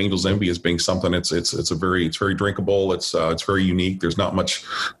bring up Angel's Envy as being something it's very drinkable. It's very unique. There's not much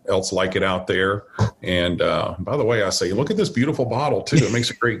else like it out there. And by the way, I say, look at this beautiful bottle too. It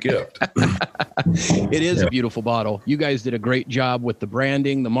makes a great gift. It is a beautiful bottle. You guys did a great job with the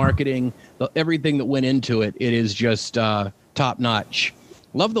branding, the marketing, everything that went into it. It is just top notch.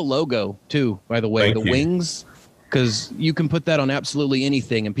 Love the logo too, by the way. Thank the you. wings, because you can put that on absolutely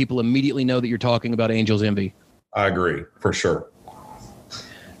anything and people immediately know that you're talking about Angel's Envy. I agree, for sure.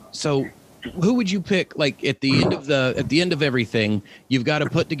 So who would you pick, like at the end of everything, you've got to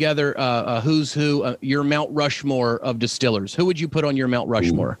put together a who's who, your Mount Rushmore of distillers. Who would you put on your Mount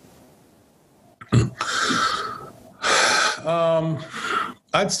Rushmore?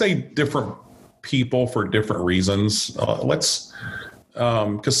 I'd say different people for different reasons.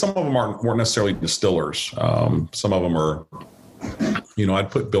 Because some of them weren't necessarily distillers. Some of them are, I'd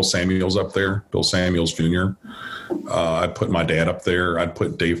put Bill Samuels up there, Bill Samuels Jr. I'd put my dad up there. I'd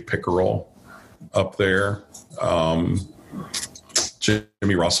put Dave Pickerel up there.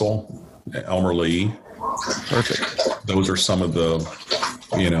 Jimmy Russell, Elmer Lee. Perfect. Those are some of the,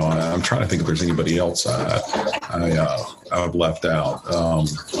 I'm trying to think if there's anybody else I've left out.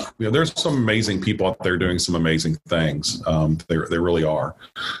 There's some amazing people out there doing some amazing things. They really are.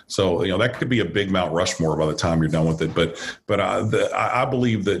 So, that could be a big Mount Rushmore by the time you're done with it. But I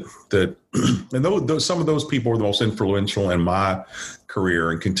believe that and those some of those people were the most influential in my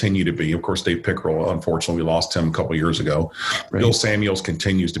career and continue to be. Of course, Dave Pickerel, unfortunately, we lost him a couple of years ago. Right. Bill Samuels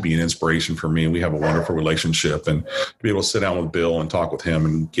continues to be an inspiration for me, and we have a wonderful relationship. And to be able to sit down with Bill and talk with him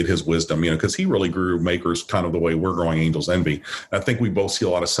and get his wisdom, because he really grew Makers kind of the way we're growing Angel's Envy. And I think we both see a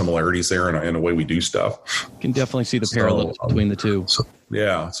lot of similarities there in the way we do stuff. Can definitely see the parallels between the two. So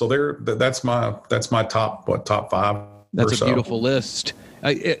that's my top five. That's a beautiful list.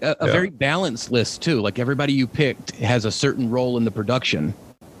 A very balanced list too. Like everybody you picked has a certain role in the production.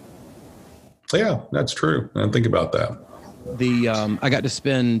 Yeah, that's true. And think about that. I got to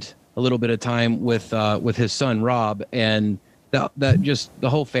spend a little bit of time with his son Rob, and that just the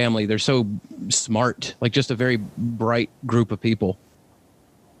whole family. They're so smart. Like just a very bright group of people.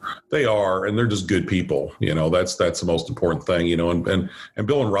 They are, and they're just good people. That's the most important thing. And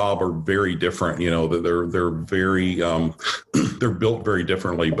Bill and Rob are very different. They're very they're built very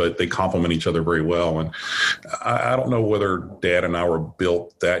differently, but they complement each other very well. And I don't know whether Dad and I were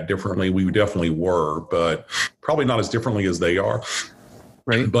built that differently. We definitely were, but probably not as differently as they are.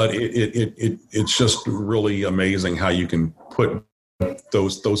 Right. But it's just really amazing how you can put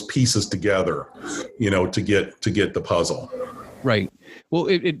those pieces together, to get the puzzle. Right. Well,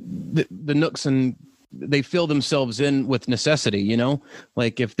 the nooks and they fill themselves in with necessity,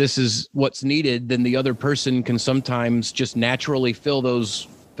 like if this is what's needed, then the other person can sometimes just naturally fill those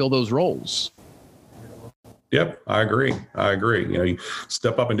roles. Yep. I agree. You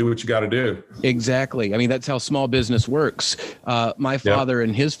step up and do what you got to do. Exactly. I mean, that's how small business works. My father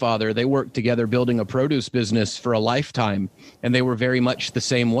and his father, they worked together building a produce business for a lifetime, and they were very much the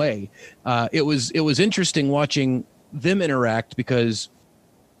same way. It was interesting watching them interact because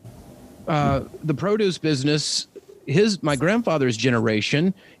the produce business, my grandfather's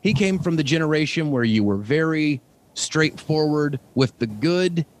generation, he came from the generation where you were very straightforward with the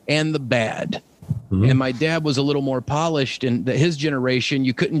good and the bad. Mm-hmm. And my dad was a little more polished, and his generation,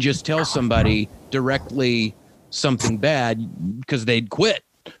 you couldn't just tell somebody directly something bad because they'd quit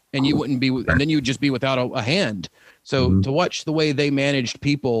and you wouldn't be, and then you'd just be without a hand. So to watch the way they managed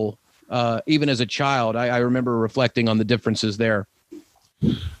people, even as a child, I remember reflecting on the differences there. I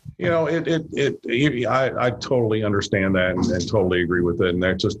totally understand that and totally agree with it. And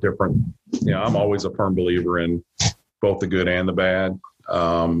that's just different. I'm always a firm believer in both the good and the bad.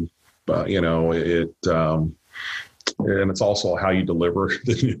 But and it's also how you deliver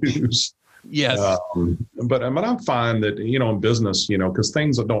the news. Yes. But I'm fine that, in business, because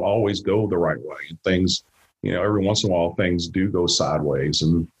things don't always go the right way. Things, every once in a while, things do go sideways,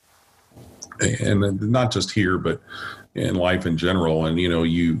 and not just here, but in life in general. And,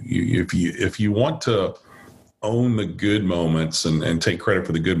 if you want to own the good moments and take credit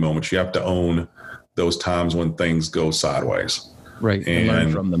for the good moments, you have to own those times when things go sideways. Right. And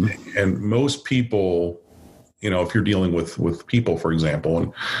learn from them. And most people, if you're dealing with people, for example,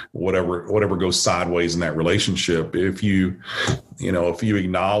 and whatever goes sideways in that relationship, if you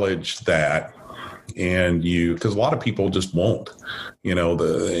acknowledge that, and because a lot of people just won't,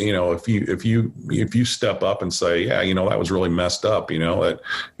 if you step up and say, yeah, that was really messed up, that,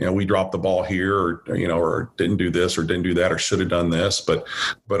 we dropped the ball here, or didn't do this or didn't do that, or should have done this. But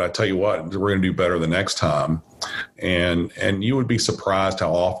I tell you what, we're going to do better the next time. And you would be surprised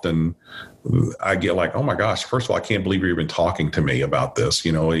how often I get like, oh my gosh, first of all, I can't believe you're even talking to me about this.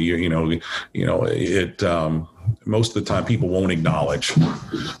 Most of the time people won't acknowledge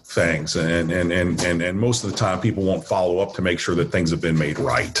things, and most of the time people won't follow up to make sure that things have been made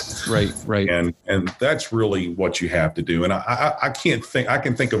right. Right. And that's really what you have to do. And I can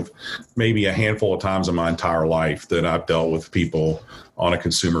think of maybe a handful of times in my entire life that I've dealt with people on a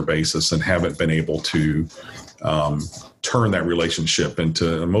consumer basis and haven't been able to turn that relationship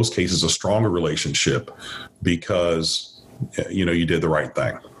into, in most cases, a stronger relationship because, you did the right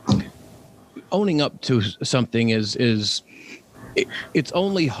thing. Owning up to something it's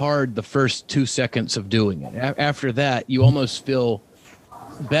only hard the first 2 seconds of doing it. After that, you almost feel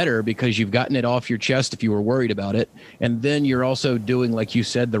better because you've gotten it off your chest if you were worried about it. And then you're also doing, like you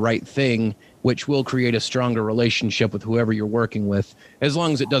said, the right thing, which will create a stronger relationship with whoever you're working with, as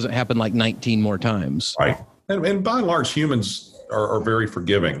long as it doesn't happen like 19 more times. Right. And by and large, humans are very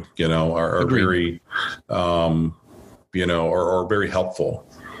forgiving, are very, are very helpful.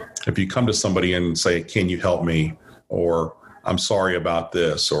 If you come to somebody and say, can you help me? Or I'm sorry about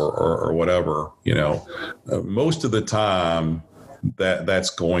this or whatever, most of the time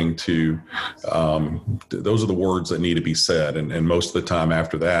that's going to, those are the words that need to be said. And most of the time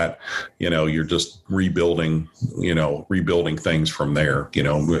after that, you're just rebuilding things from there,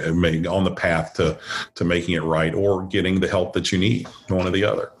 on the path to making it right or getting the help that you need, one or the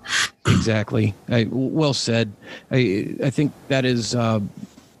other. Exactly. Well said. I think that is,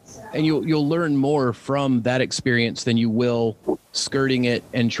 and you'll learn more from that experience than you will skirting it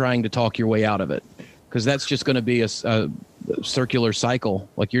and trying to talk your way out of it, because that's just going to be a circular cycle.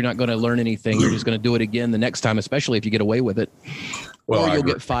 Like, you're not going to learn anything. You're just going to do it again the next time, especially if you get away with it. Well, or you'll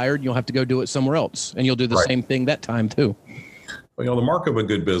get fired and you'll have to go do it somewhere else, and you'll do the same thing that time too. Well, the mark of a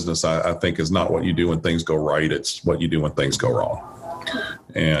good business, I think, is not what you do when things go right. It's what you do when things go wrong.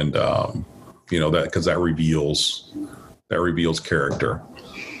 And, because that reveals character.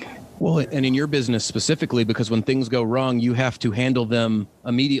 Well, and in your business specifically, because when things go wrong, you have to handle them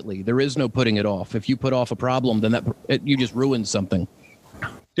immediately. There is no putting it off. If you put off a problem, then you just ruin something.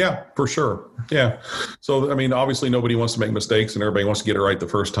 Yeah, for sure. Yeah. So, obviously nobody wants to make mistakes and everybody wants to get it right the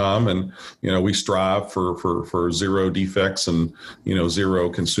first time. And, we strive for zero defects and, zero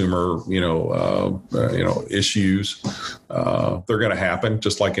consumer, issues. They're going to happen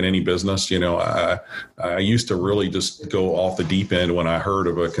just like in any business. I used to really just go off the deep end when I heard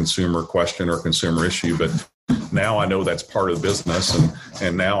of a consumer question or consumer issue, but now I know that's part of the business.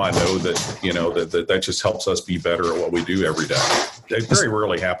 And now I know that, that just helps us be better at what we do every day. It very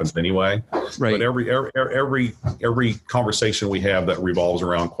rarely happens anyway. Right. But every conversation we have that revolves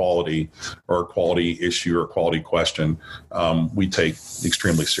around quality or quality issue or quality question, we take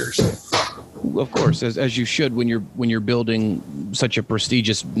extremely seriously. Of course, as you should when you're building such a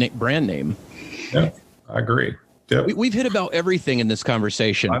prestigious brand name. Yeah, I agree. Yep. We've hit about everything in this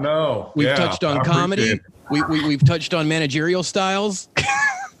conversation. I know. We've touched on comedy. We've touched on managerial styles.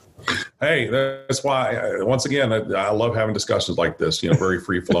 Hey, that's why, once again, I love having discussions like this, very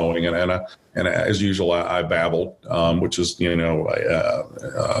free flowing. And as usual, I babble, which is, ADD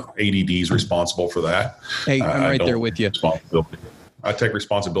is responsible for that. Hey, I'm right there with you. I take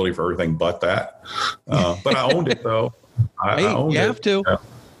responsibility for everything but that. But I owned it, though. I owned you have it. to.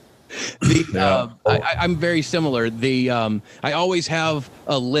 Yeah. I'm very similar. I always have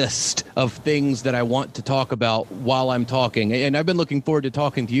a list of things that I want to talk about while I'm talking, and I've been looking forward to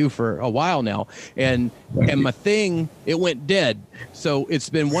talking to you for a while now. And my thing, it went dead. So it's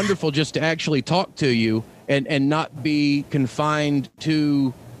been wonderful just to actually talk to you and not be confined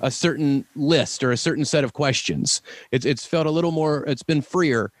to a certain list or a certain set of questions. It's felt a little more. It's been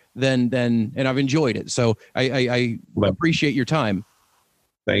freer than, and I've enjoyed it. So I appreciate your time.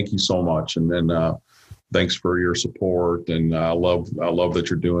 Thank you so much. And then thanks for your support. And I love that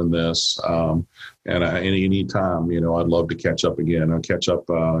you're doing this. And any time, I'd love to catch up again. I'll catch up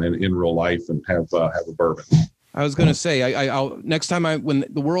in real life and have a bourbon. I was going to say, I'll next time when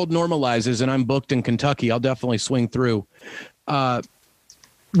the world normalizes and I'm booked in Kentucky, I'll definitely swing through.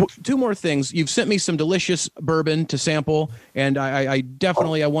 Two more things. You've sent me some delicious bourbon to sample, and I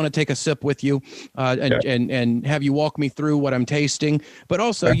definitely I want to take a sip with you, and have you walk me through what I'm tasting. But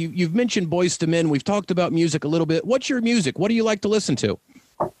also, you've mentioned Boyz II Men. We've talked about music a little bit. What's your music? What do you like to listen to?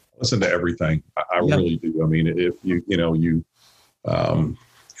 Listen to everything. I really do. I mean, if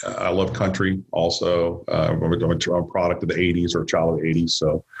I love country. Also, I'm a product of the '80s or a child of the '80s.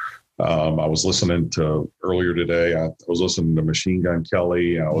 So. I was listening to earlier today. I was listening to Machine Gun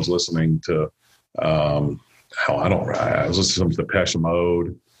Kelly. I was listening to, I was listening to Depeche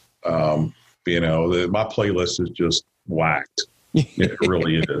Mode. My playlist is just whacked. It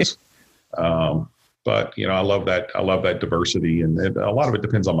really is. But I love that. I love that diversity, and a lot of it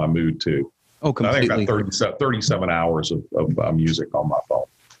depends on my mood too. Oh, completely. I think I got 37 hours of music on my phone.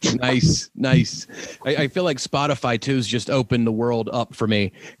 Nice. I feel like Spotify too has just opened the world up for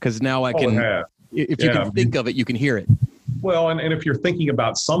me, because now I can, if you can think of it, you can hear it. Well, and if you're thinking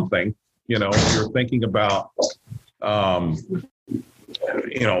about something, if you're thinking about,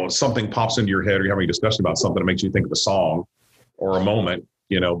 something pops into your head, or you're having a discussion about something that makes you think of a song or a moment,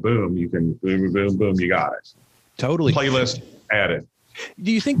 boom, you can boom, you got it. Totally. Playlist, add it.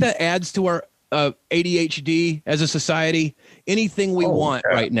 Do you think that adds to our ADHD as a society? Anything we want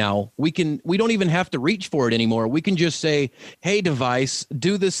right now, we don't even have to reach for it anymore. We can just say, hey, device,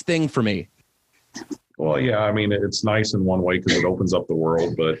 do this thing for me. Well, yeah, I mean, it's nice in one way because it opens up the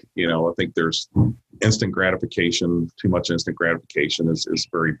world. But, I think there's instant gratification. Too much instant gratification is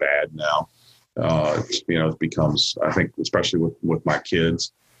very bad now. It becomes, I think, especially with my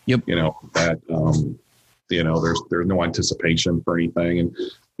kids, yep. That, there's no anticipation for anything. And,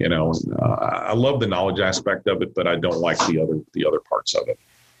 I love the knowledge aspect of it, but I don't like the other parts of it.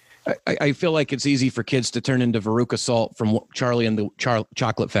 I feel like it's easy for kids to turn into Veruca Salt from Charlie and the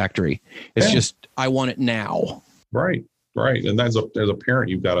Chocolate Factory. It's just, I want it now. Right. And as a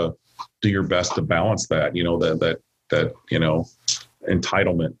parent, you've got to do your best to balance that, that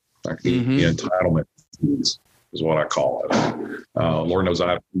entitlement. The entitlement is what I call it. Lord knows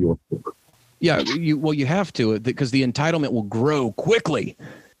I feel it. Yeah, you have to, because the entitlement will grow quickly.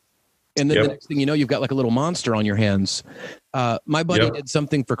 And then the next thing you know, you've got like a little monster on your hands. My buddy did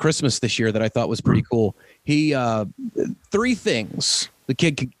something for Christmas this year that I thought was pretty cool. He, 3 things. The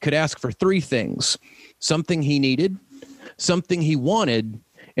kid could ask for 3 things: something he needed, something he wanted,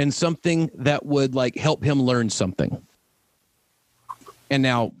 and something that would like help him learn something. And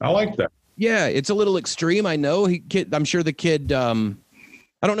now I like that. Yeah, it's a little extreme. I know I'm sure the kid, I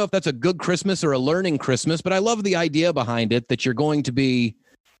don't know if that's a good Christmas or a learning Christmas, but I love the idea behind it that you're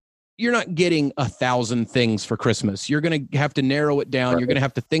not getting 1,000 things for Christmas. You're going to have to narrow it down. Right. You're going to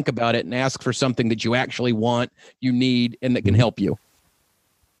have to think about it and ask for something that you actually want, you need, and that can help you.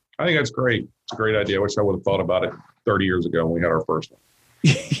 I think that's great. It's a great idea. I wish I would have thought about it 30 years ago when we had our first one.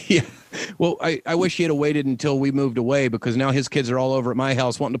 Yeah. Well, I wish he had waited until we moved away, because now his kids are all over at my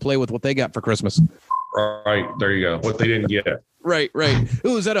house wanting to play with what they got for Christmas. Right. There you go. What they didn't get. Right.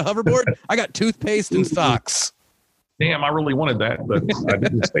 Ooh, is that a hoverboard? I got toothpaste and socks. Damn, I really wanted that, but I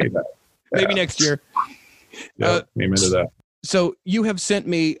didn't say that. Maybe next year. Yeah, amen to that. So you have sent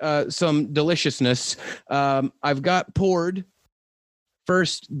me some deliciousness. I've got poured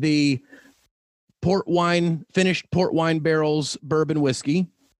first the finished port wine barrels bourbon whiskey.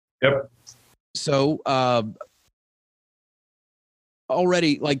 Yep. So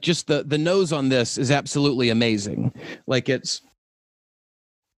already, like, just the nose on this is absolutely amazing. Like it's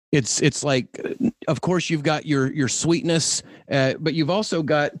like, of course you've got your sweetness, but you've also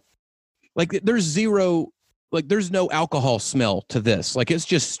got, like, there's no alcohol smell to this. Like, it's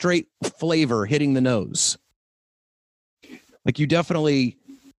just straight flavor hitting the nose. Like, you definitely,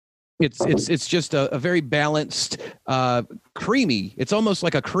 it's just a very balanced, creamy. It's almost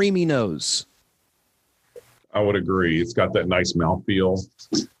like a creamy nose. I would agree. It's got that nice mouthfeel.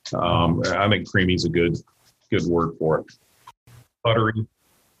 I think creamy is a good word for it. Buttery.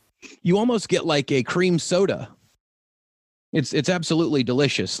 You almost get like a cream soda. It's absolutely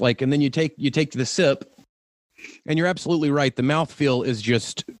delicious. Like, and then you take the sip, and you're absolutely right. The mouthfeel is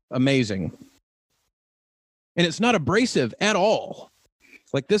just amazing. And it's not abrasive at all.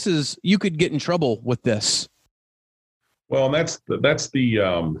 Like, this is, you could get in trouble with this. Well, and that's the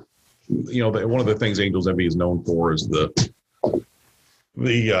one of the things Angels Envy is known for is the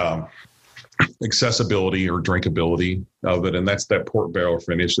accessibility or drinkability of it. And that's that port barrel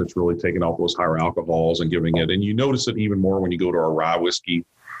finish that's really taking off those higher alcohols and giving it. And you notice it even more when you go to our rye whiskey,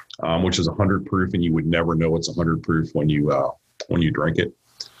 which is 100 proof, and you would never know it's 100 proof when you drink it.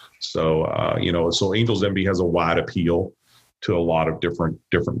 So, so Angels Envy has a wide appeal to a lot of different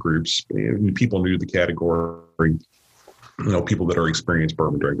groups. People new to the category, people that are experienced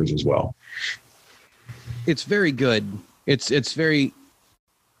bourbon drinkers as well. It's very good. It's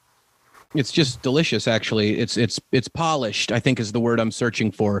just delicious. Actually, it's polished, I think is the word I'm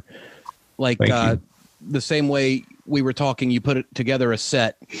searching for. Like the same way we were talking, you put it together a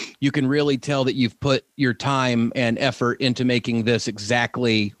set. You can really tell that you've put your time and effort into making this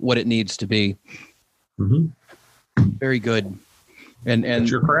exactly what it needs to be. Mm-hmm. Very good. And it's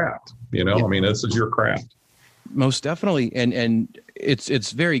your craft, Yeah. I mean, this is your craft. Most definitely. And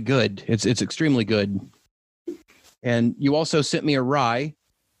it's very good. It's extremely good. And you also sent me a rye.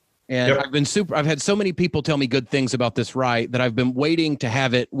 And yep. I've had so many people tell me good things about this rye that I've been waiting to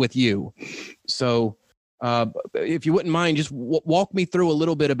have it with you. So if you wouldn't mind, just walk me through a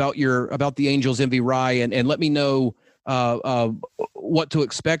little bit about the Angels Envy rye and let me know what to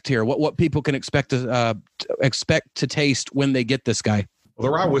expect here, what people can expect to taste when they get this guy. Well,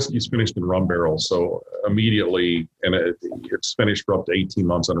 the rye whiskey is finished in rum barrels, so immediately, and it's finished for up to 18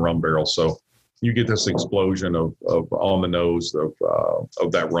 months in a rum barrel. So you get this explosion of on the nose of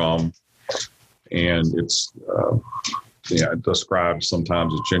that rum, and it's described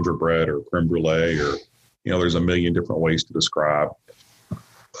sometimes as gingerbread or creme brulee, or there's a million different ways to describe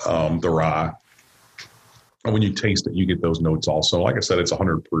the rye. And when you taste it, you get those notes also. Like I said, it's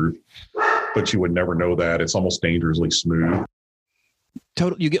 100 proof, but you would never know that. It's almost dangerously smooth.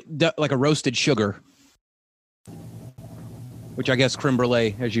 You get like a roasted sugar, which I guess creme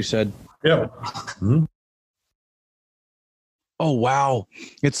brulee, as you said. Yeah. Mm-hmm. Oh, wow.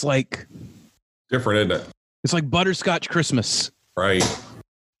 It's like different, isn't it? It's like butterscotch Christmas. Right.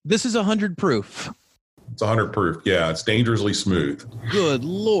 This is 100 proof. It's 100 proof. Yeah. It's dangerously smooth. Good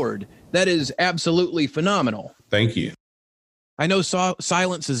Lord. That is absolutely phenomenal. Thank you. I know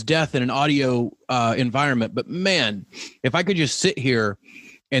silence is death in an audio environment, but man, if I could just sit here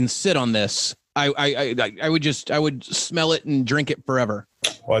and sit on this, I would smell it and drink it forever.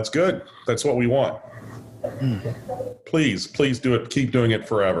 Well, that's good. That's what we want. Please do it. Keep doing it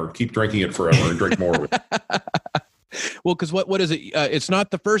forever. Keep drinking it forever and drink more of it. Well, because what is it? It's not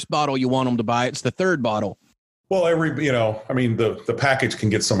the first bottle you want them to buy. It's the third bottle. Well, the package can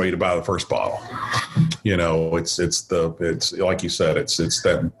get somebody to buy the first bottle. It's like you said, it's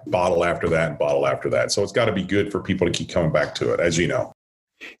that bottle after that and bottle after that. So it's got to be good for people to keep coming back to it, as you know.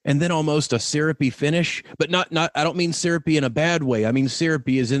 And then almost a syrupy finish, but not, I don't mean syrupy in a bad way. I mean,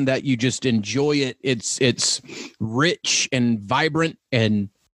 syrupy is in that you just enjoy it. It's rich and vibrant, and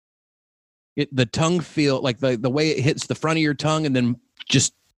the tongue feel like the way it hits the front of your tongue and then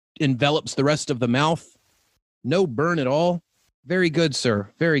just envelops the rest of the mouth. No burn at all. Very good, sir.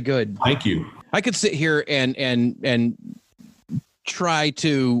 Very good. Thank you. I could sit here and try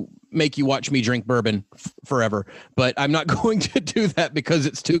to make you watch me drink bourbon forever, but I'm not going to do that because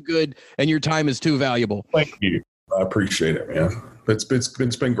it's too good and your time is too valuable. Thank you. I appreciate it, man. It's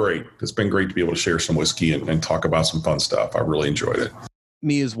been great. It's been great to be able to share some whiskey and talk about some fun stuff. I really enjoyed it.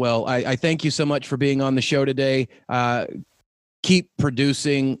 Me as well. I thank you so much for being on the show today. Keep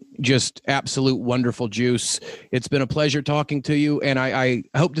producing just absolute wonderful juice. It's been a pleasure talking to you, and I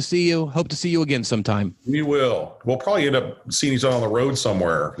hope to see you again sometime. We will. We'll probably end up seeing each other on the road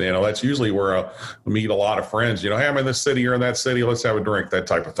somewhere. That's usually where we meet a lot of friends. Hey, I'm in this city, you're in that city. Let's have a drink, that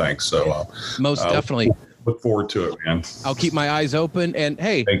type of thing. So most definitely. Look forward to it, man. I'll keep my eyes open, and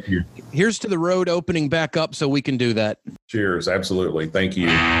hey, thank you. Here's to the road opening back up so we can do that. Cheers. Absolutely. Thank you.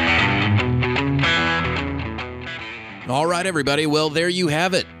 All right, everybody. Well, there you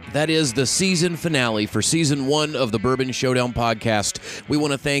have it. That is the season finale for season 1 of the Bourbon Showdown podcast. We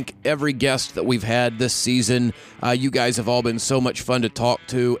want to thank every guest that we've had this season. You guys have all been so much fun to talk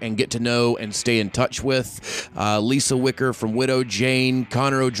to and get to know and stay in touch with. Lisa Wicker from Widow Jane,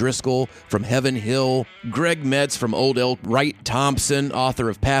 Connor O'Driscoll from Heaven Hill, Greg Metz from Old Elk, Wright Thompson, author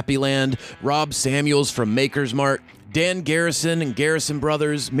of Pappyland, Rob Samuels from Maker's Mark, Dan Garrison and Garrison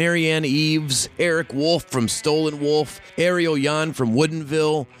Brothers, Marianne Eves, Eric Wolf from Stolen Wolf, Ariel Yan from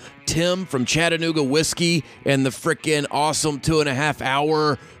Woodinville, Tim from Chattanooga Whiskey, and the frickin' awesome 2.5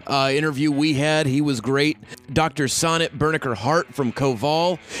 hour interview we had. He was great. Dr. Sonnet Berniker Hart from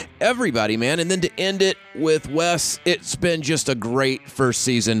Koval. Everybody, man. And then to end it with Wes, it's been just a great first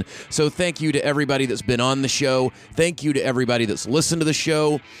season. So thank you to everybody that's been on the show. Thank you to everybody that's listened to the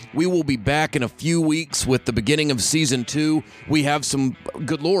show. We will be back in a few weeks with the beginning of season 2. We have some,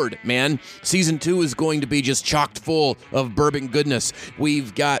 good Lord, man. Season 2 is going to be just chocked full of bourbon goodness.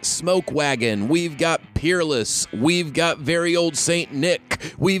 We've got Smoke Wagon. We've got Peerless. We've got Very Old Saint Nick.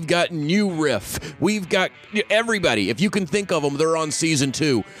 We've got New Riff. We've got everybody. If you can think of them, they're on season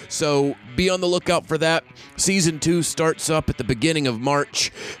 2. So be on the lookout for that. Season 2 starts up at the beginning of March.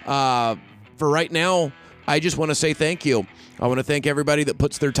 For right now, I just want to say thank you. I want to thank everybody that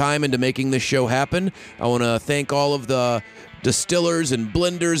puts their time into making this show happen. I want to thank all of the distillers and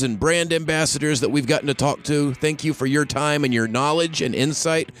blenders and brand ambassadors that we've gotten to talk to. Thank you for your time and your knowledge and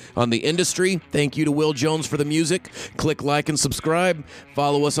insight on the industry. Thank you to Will Jones for the music. Click like and subscribe.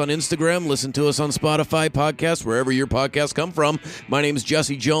 Follow us on Instagram. Listen to us on Spotify, podcasts, wherever your podcasts come from. My name's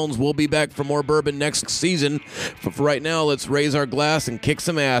Jesse Jones. We'll be back for more bourbon next season. But for right now, let's raise our glass and kick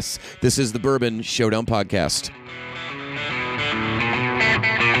some ass. This is the Bourbon Showdown Podcast.